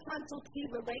consultant-consultee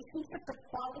relationship, the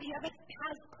quality of it,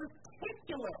 has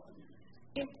particular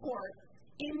importance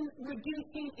in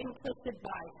reducing implicit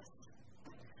bias.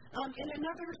 In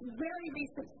another very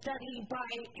recent study by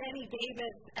Annie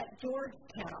Davis at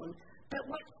Georgetown, that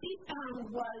what she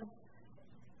found was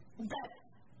that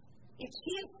if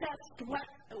she assessed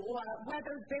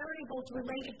whether variables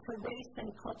related to race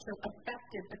and culture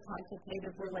affected the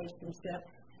consultative relationship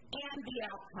and the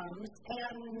outcomes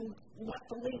and what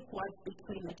the link was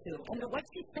between the two. And what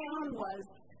she found was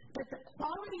that the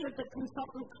quality of the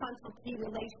consultant-consultee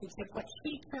relationship, what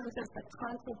she terms as the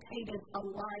consultative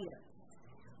alliance,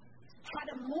 had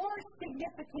a more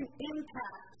significant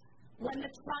impact when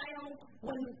the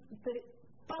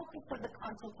focus of the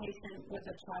consultation was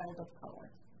a child of color.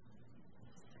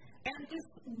 And this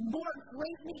more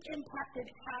greatly impacted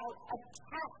how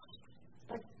attached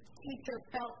the teacher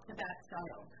felt to that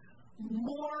child.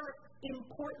 More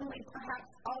importantly,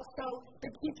 perhaps also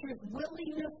the teacher's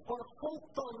willingness or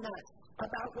hopefulness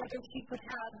about whether she could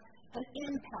have an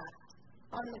impact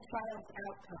on the child's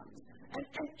outcomes. And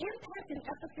impact and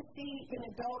efficacy in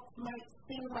adults might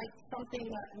seem like something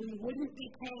that we wouldn't be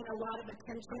paying a lot of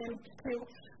attention to,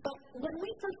 but when we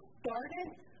first started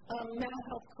mental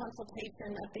health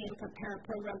consultation at the Infant-Parent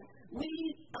Program, we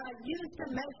used a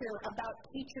measure about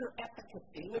teacher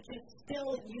efficacy, which is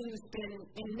still used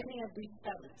in many of these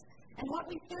studies. And what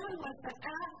we found was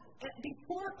that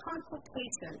before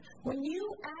consultation, when you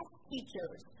ask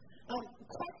teachers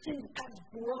questions as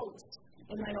gross,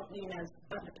 and I don't mean as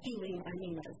unappealing, I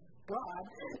mean as broad,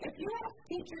 if you ask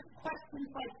teachers questions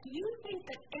like, do you think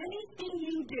that anything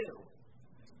you do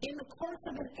in the course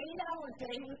of an 8-hour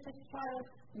day with this child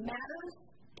matters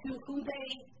to who they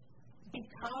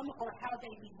become or how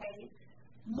they behave,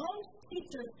 most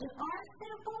teachers in our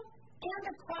sample and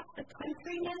across the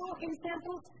country now in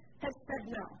samples have said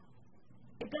no.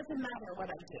 It doesn't matter what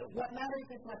I do. What matters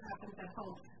is what happens at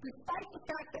home. Despite the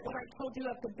fact that what I told you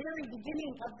at the very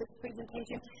beginning of this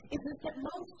presentation is that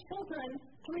most children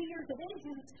 3 years of age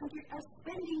in this country are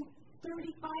spending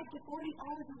 35 to 40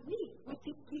 hours a week with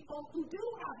these people who do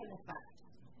have an effect.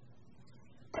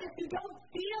 But if you don't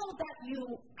feel that you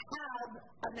have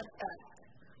an effect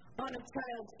on a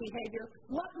child's behavior,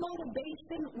 what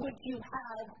motivation would you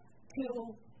have to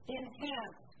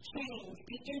enhance, change,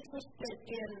 be interested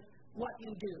in what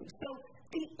you do? So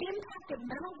the impact of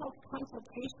mental health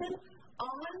consultation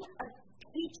on a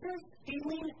teacher's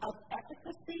feeling of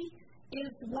efficacy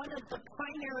is one of the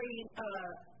primary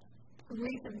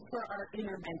reasons for our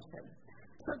intervention.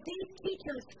 So these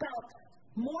teachers felt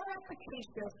more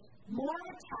efficacious, more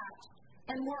attached,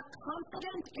 and more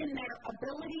confident in their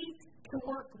ability to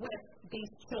work with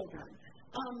these children.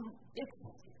 It's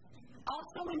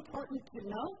also important to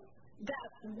note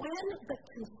that when the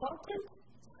consultant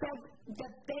said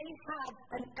that they have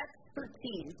an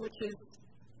expertise, which is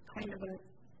kind of a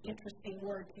interesting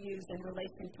word to use in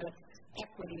relation to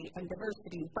equity and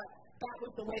diversity, but that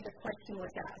was the way the question was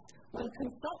asked. When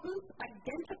consultants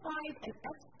identified an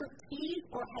expertise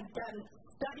or had done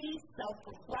studies,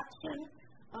 self-reflection,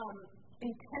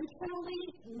 intentionally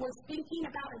was thinking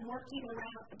about and working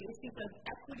around the issues of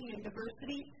equity and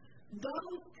diversity,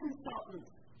 those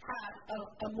consultants had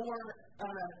a more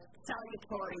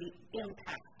salutary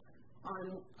impact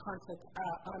on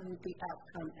the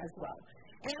outcome as well.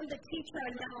 And the teacher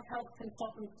and mental health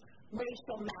consultants'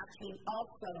 racial matching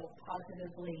also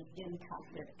positively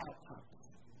impacted outcomes.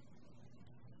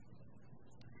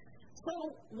 So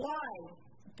why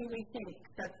do we think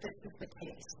that this is the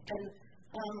case? And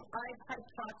I've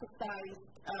hypothesized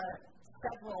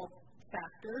several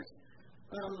factors.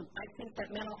 I think that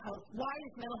why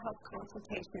is mental health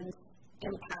consultations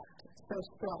impact so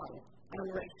strong on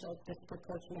racial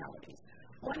disproportionalities?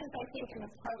 One is, I think, an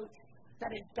approach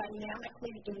that is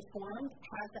dynamically informed,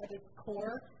 has at its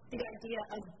core the idea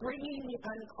of bringing the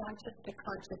unconscious to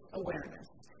conscious awareness.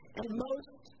 And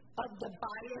most of the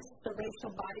bias, the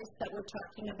racial bias that we're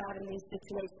talking about in these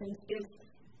situations is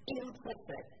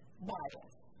implicit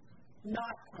bias,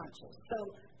 not conscious. So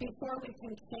before we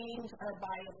can change our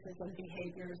biases and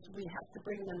behaviors, we have to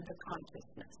bring them to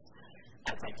consciousness.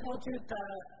 As I told you,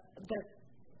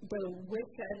 the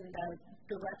wish and the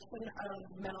direction of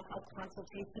mental health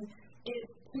consultation is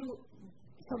to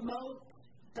promote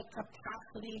the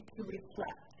capacity to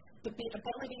reflect, the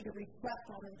ability to reflect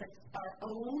on our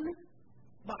own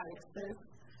biases,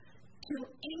 to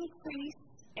increase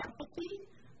empathy,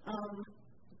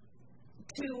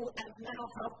 to, as mental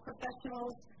health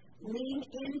professionals, lean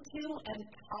into and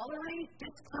tolerate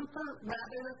discomfort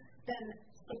rather than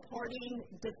supporting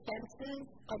defenses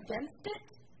against it.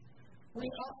 We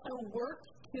also work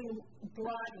to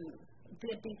broaden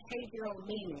the behavioral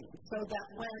meaning so that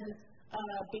when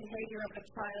behavior of a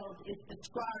child is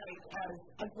described as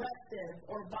aggressive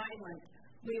or violent,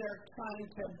 we are trying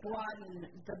to broaden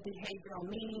the behavioral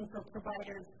meaning for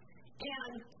providers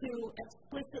and to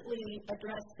explicitly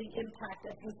address the impact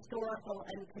of historical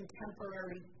and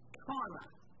contemporary trauma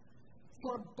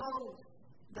for both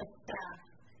the staff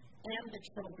and the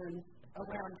children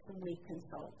around whom we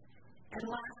consult. And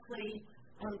lastly,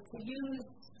 to use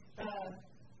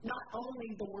not only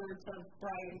the words of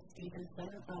Brian Stevenson,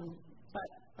 but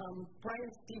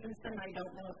Brian Stevenson, I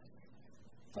don't know if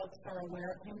folks are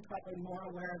aware of him, probably more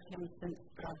aware of him since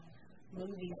the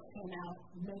movie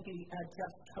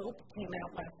Just Hope came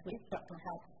out last week, but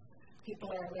perhaps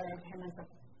people are aware of him as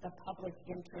a public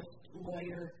interest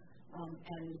lawyer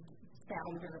and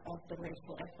founder of the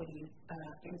Racial Equity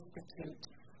Institute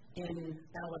in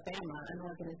Alabama, an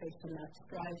organization that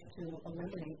strives to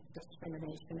eliminate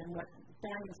discrimination. And what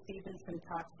Brian Stevenson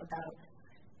talks about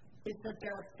is that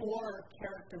there are 4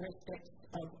 characteristics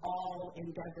of all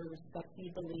endeavors that he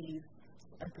believes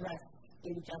address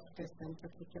injustice and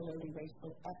particularly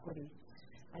racial equity.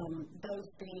 Those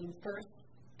being, first,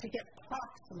 to get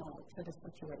proximal to the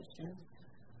situation,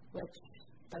 which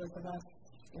those of us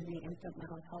in the infant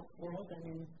mental health world and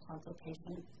in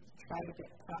consultation try to get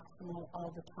proximal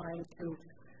all the time through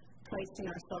placing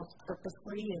ourselves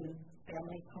purposely in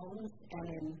family homes and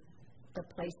in the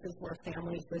places where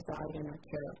families reside and are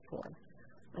cared for.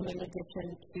 And in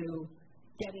addition to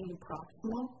getting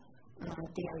proximal,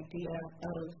 the idea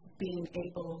of being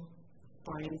able,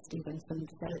 Brian Stevenson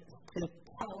said, to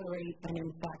tolerate and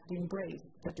in fact embrace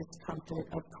the discomfort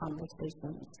of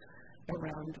conversations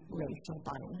around racial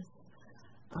bias.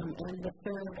 And the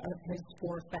third of his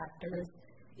 4 factors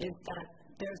is that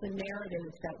there's a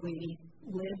narrative that we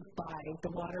live by,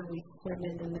 the water we swim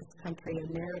in this country,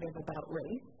 a narrative about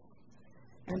race,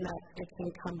 and that it's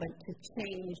incumbent to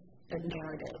change the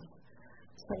narrative.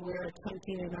 So we're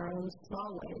attempting in our own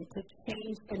small way to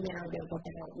change the narrative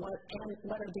about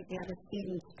what are the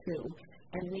antecedents to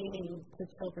and meaning to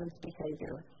children's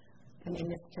behavior, and in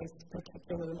this case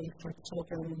particularly for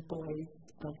children and boys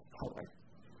of color.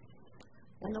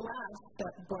 And the last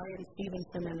that Brian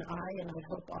Stevenson and I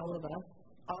hope all of us,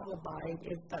 all abide,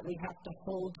 is that we have to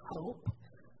hold hope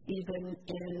even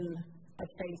in the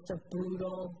face of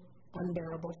brutal,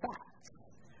 unbearable facts.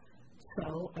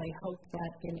 So I hope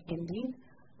that in ending,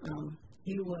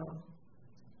 you will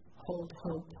hold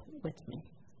hope with me.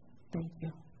 Thank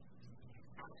you.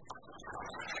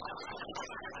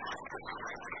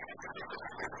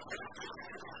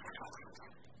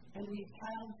 And we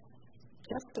have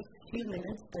just a few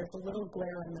minutes. There's a little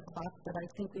glare on the clock, but I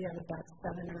think we have about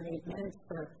 7 or 8 minutes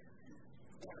for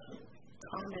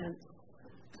comments,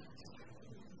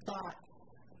 thoughts,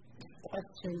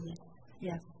 questions.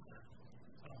 Yes.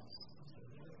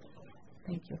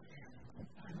 Thank you.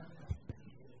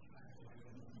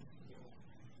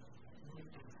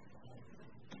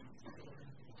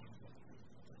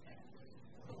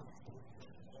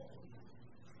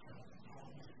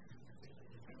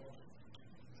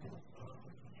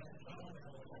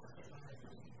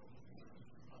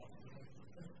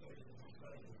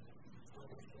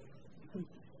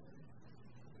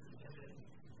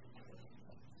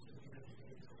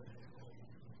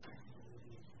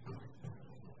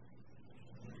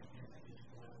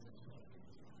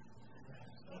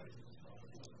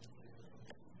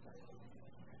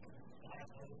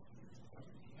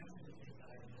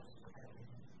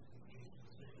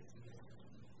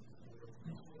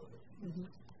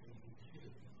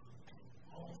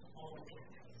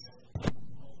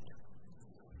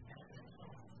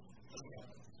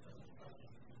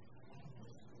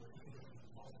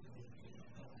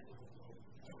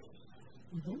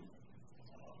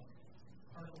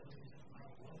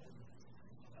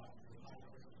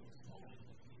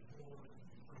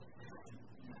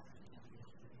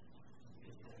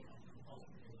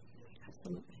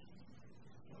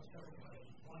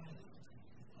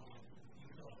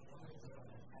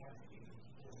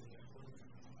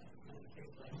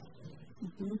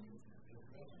 Let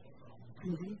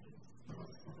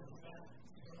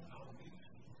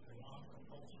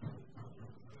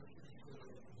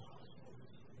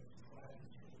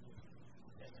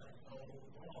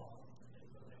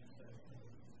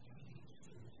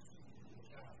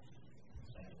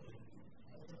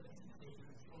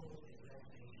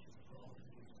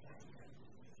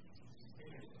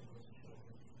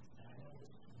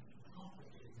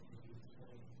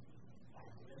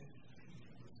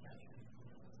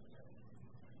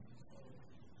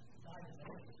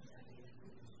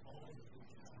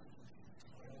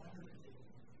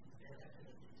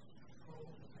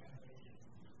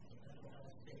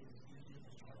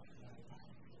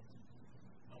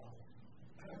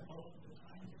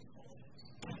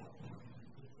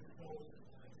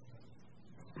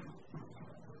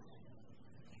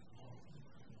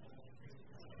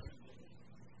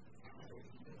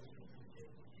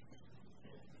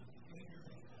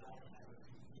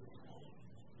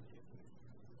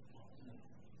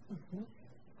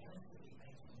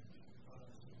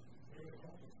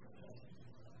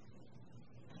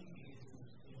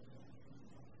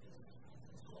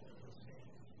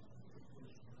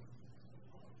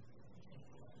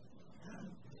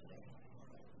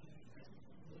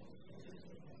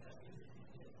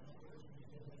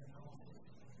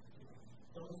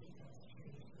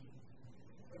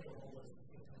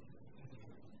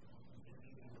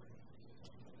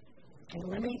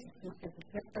me,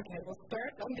 okay, we'll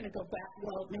start. I'm going to go back.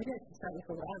 Well, maybe I should start with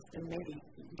the last and maybe,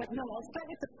 but no, I'll start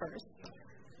with the first.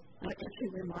 If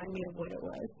you remind me of what it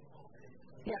was.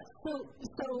 Yeah, so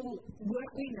what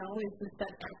we know is that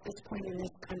at this point in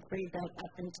this country, that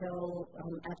up until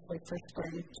actually first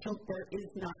grade,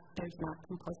 there's not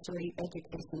compulsory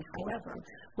education. However,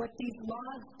 what these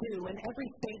laws do, and every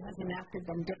state has enacted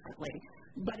them differently,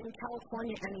 but in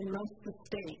California and in most of the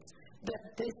states,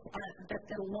 that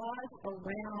the laws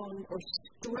around or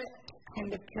strict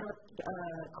kind of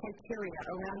criteria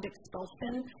around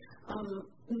expulsion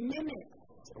mimics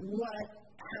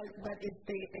what is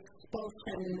the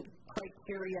expulsion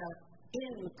criteria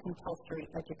in compulsory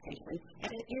education.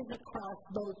 And it is across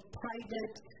those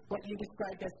private, what you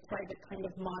described as private kind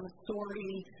of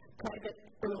Montessori, private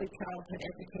early childhood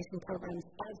education programs,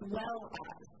 as well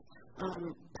as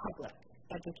public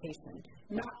education.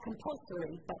 Not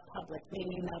compulsory, but public,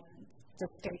 meaning that the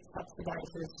state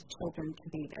subsidizes children to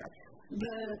be there.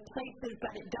 The places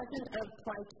that it doesn't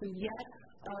apply to yet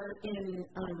are in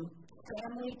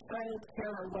family child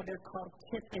care, or what are called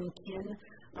tip and kin,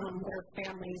 where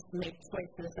families make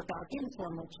choices about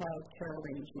informal child care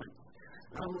arrangements.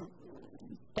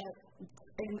 But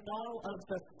in all of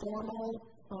the formal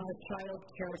child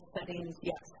care settings,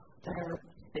 yes,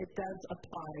 it does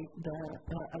apply the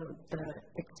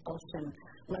expulsion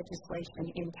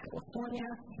legislation in California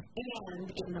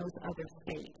and in those other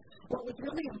states. What was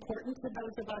really important to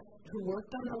those of us who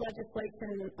worked on the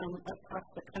legislation across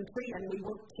the country, and we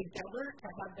worked together to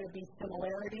have there be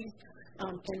similarities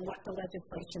in what the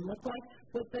legislation looked like,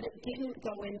 was that it didn't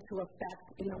go into effect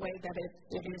in the way that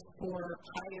it is for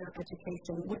higher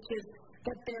education, which is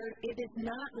that it is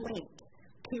not linked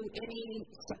to any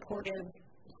supportive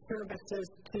services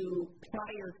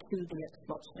prior to the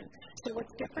expulsion. So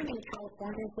what's different in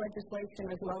California's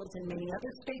legislation as well as in many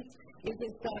other states is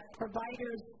that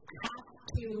providers have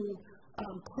to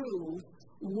prove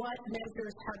what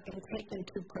measures have been taken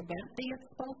to prevent the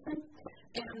expulsion.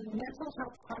 And mental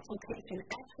health consultation,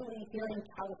 actually here in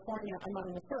California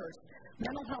among the first,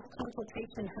 mental health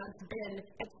consultation has been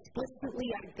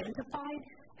explicitly identified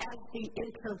as the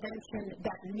intervention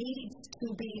that needs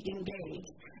to be engaged.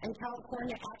 And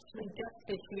California actually just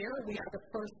this year, we are the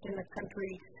first in the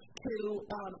country to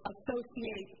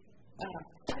associate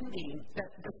funding, that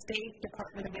the State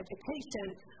Department of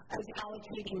Education is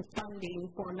allocating funding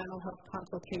for mental health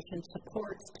consultation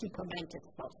supports to prevent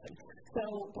expulsion.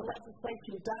 So the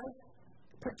legislation does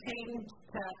pertain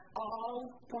to all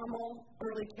formal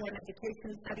early care and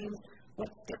education settings.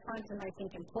 What's different, and I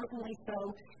think importantly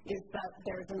so, is that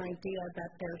there's an idea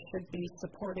that there should be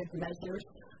supportive measures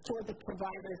for the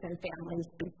providers and families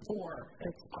before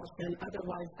expulsion.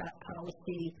 Otherwise, that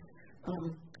policy,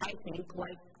 I think,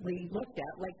 like we looked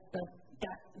at, like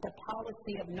the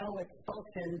policy of no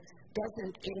expulsion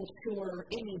doesn't ensure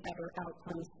any better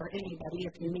outcomes for anybody.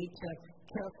 If you need to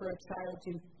care for a child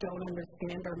you don't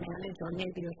understand or manage, or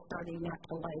maybe you're starting not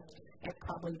to like, it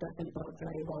probably doesn't bode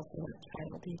very well for that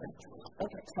child either.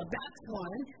 Okay, so that's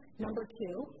one. Number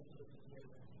two,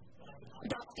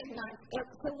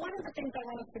 so one of the things I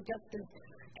want to suggest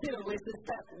too is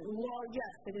that while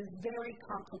yes, it is very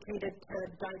complicated to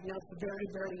diagnose very,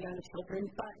 very young children,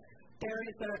 but there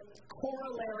is a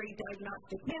corollary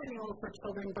diagnostic manual for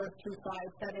children birth through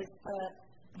 5 that is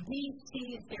DC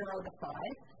 0 to 5.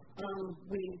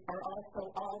 We are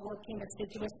also all working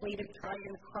assiduously to try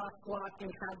and crosswalk and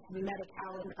have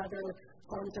Medi-Cal and other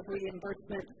forms of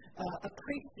reimbursement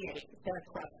appreciate the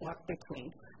crosswalk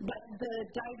between. But the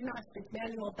diagnostic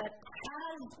manual that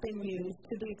has been used,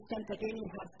 to the extent that any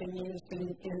has been used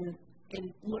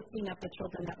in looking at the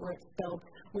children that were expelled,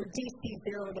 were DC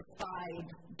 0 to 5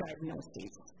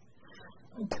 diagnoses.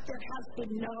 But there has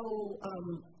been no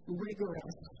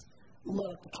rigorous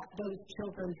look at those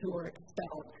children who were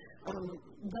expelled.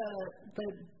 The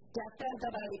data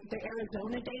the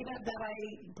Arizona data that I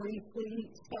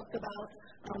briefly spoke about,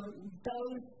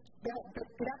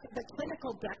 the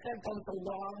clinical data goes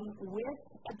along with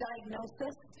a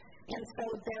diagnosis, and so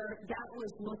that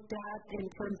was looked at in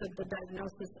terms of the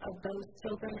diagnosis of those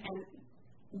children, and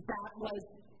that was,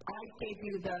 I gave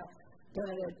you the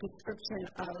description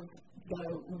of the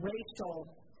racial,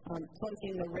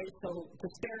 closing the racial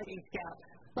disparities gap.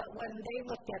 But when they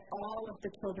looked at all of the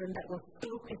children that were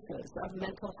focuses of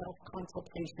mental health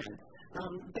consultation,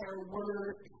 there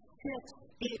were shifts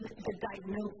in the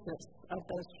diagnosis of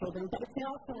those children. But it's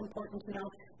also important to know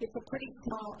it's a pretty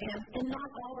small and not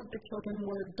all of the children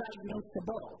were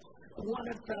diagnosable. One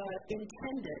of the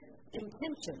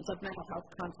intentions of mental health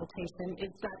consultation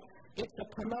is that it's a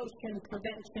promotion,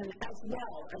 prevention, as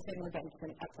well as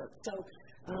intervention effort. So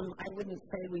I wouldn't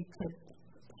say we could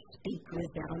speak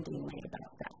resoundingly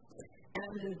about that.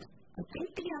 And I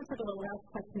think the answer to the last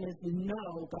question is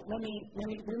no, but let me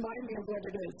remind me of what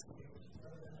it is.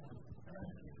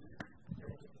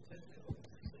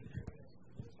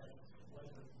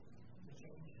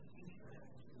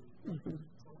 Mm-hmm.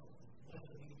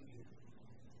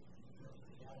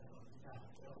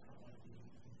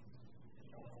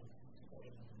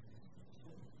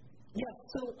 Yes,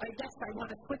 so I guess I want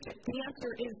to switch it. The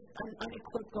answer is an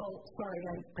unequivocal, sorry,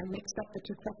 I mixed up the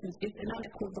two questions. It's an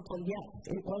unequivocal yes.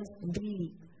 It was,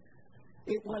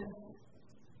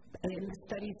 in the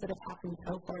studies that have happened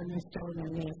so far, and they're still in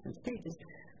their nascent stages,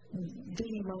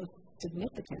 the most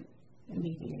significant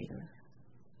mediator.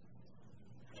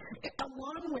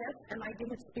 Along with, and I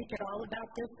didn't speak at all about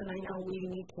this, and I know we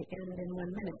need to end in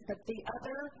 1 minute, but the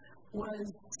other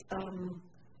was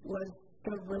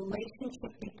the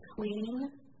relationship between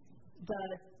the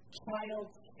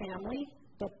child's family,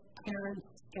 the parents,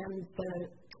 and the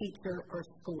teacher or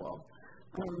school.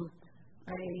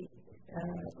 I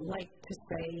like to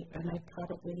say, and I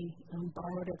probably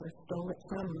borrowed it or stole it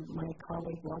from my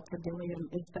colleague Walter Gilliam,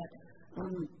 is that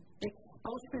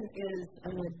expulsion is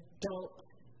an adult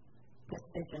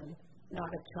decision, not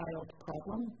a child's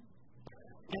problem.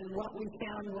 And what we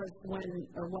found was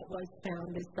what was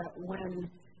found is that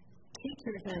when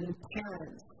teachers and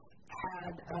parents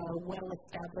had a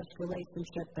well-established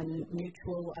relationship and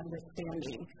mutual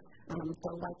understanding,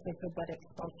 the likelihood that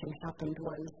expulsion happened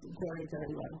was very,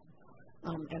 very low.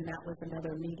 And that was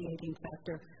another mediating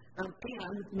factor. And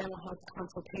mental health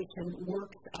consultation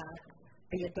works at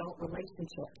the adult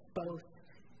relationships, both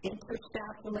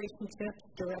inter-staff relationships,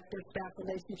 director-staff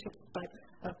relationships, but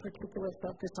a particular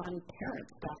focus on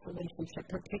parent-staff relationship,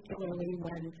 particularly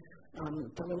when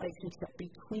the relationship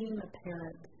between the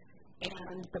parent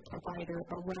and the provider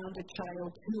around a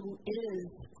child who is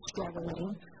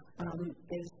struggling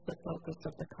is the focus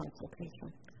of the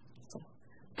consultation. So,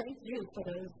 thank you for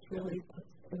those really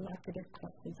evocative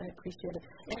questions. I appreciate it.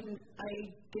 And I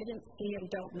didn't see and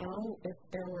don't know if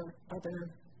there were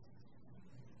other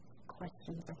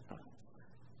questions or thoughts.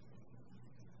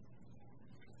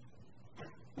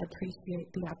 I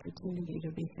appreciate the opportunity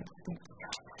to be here. Thank you.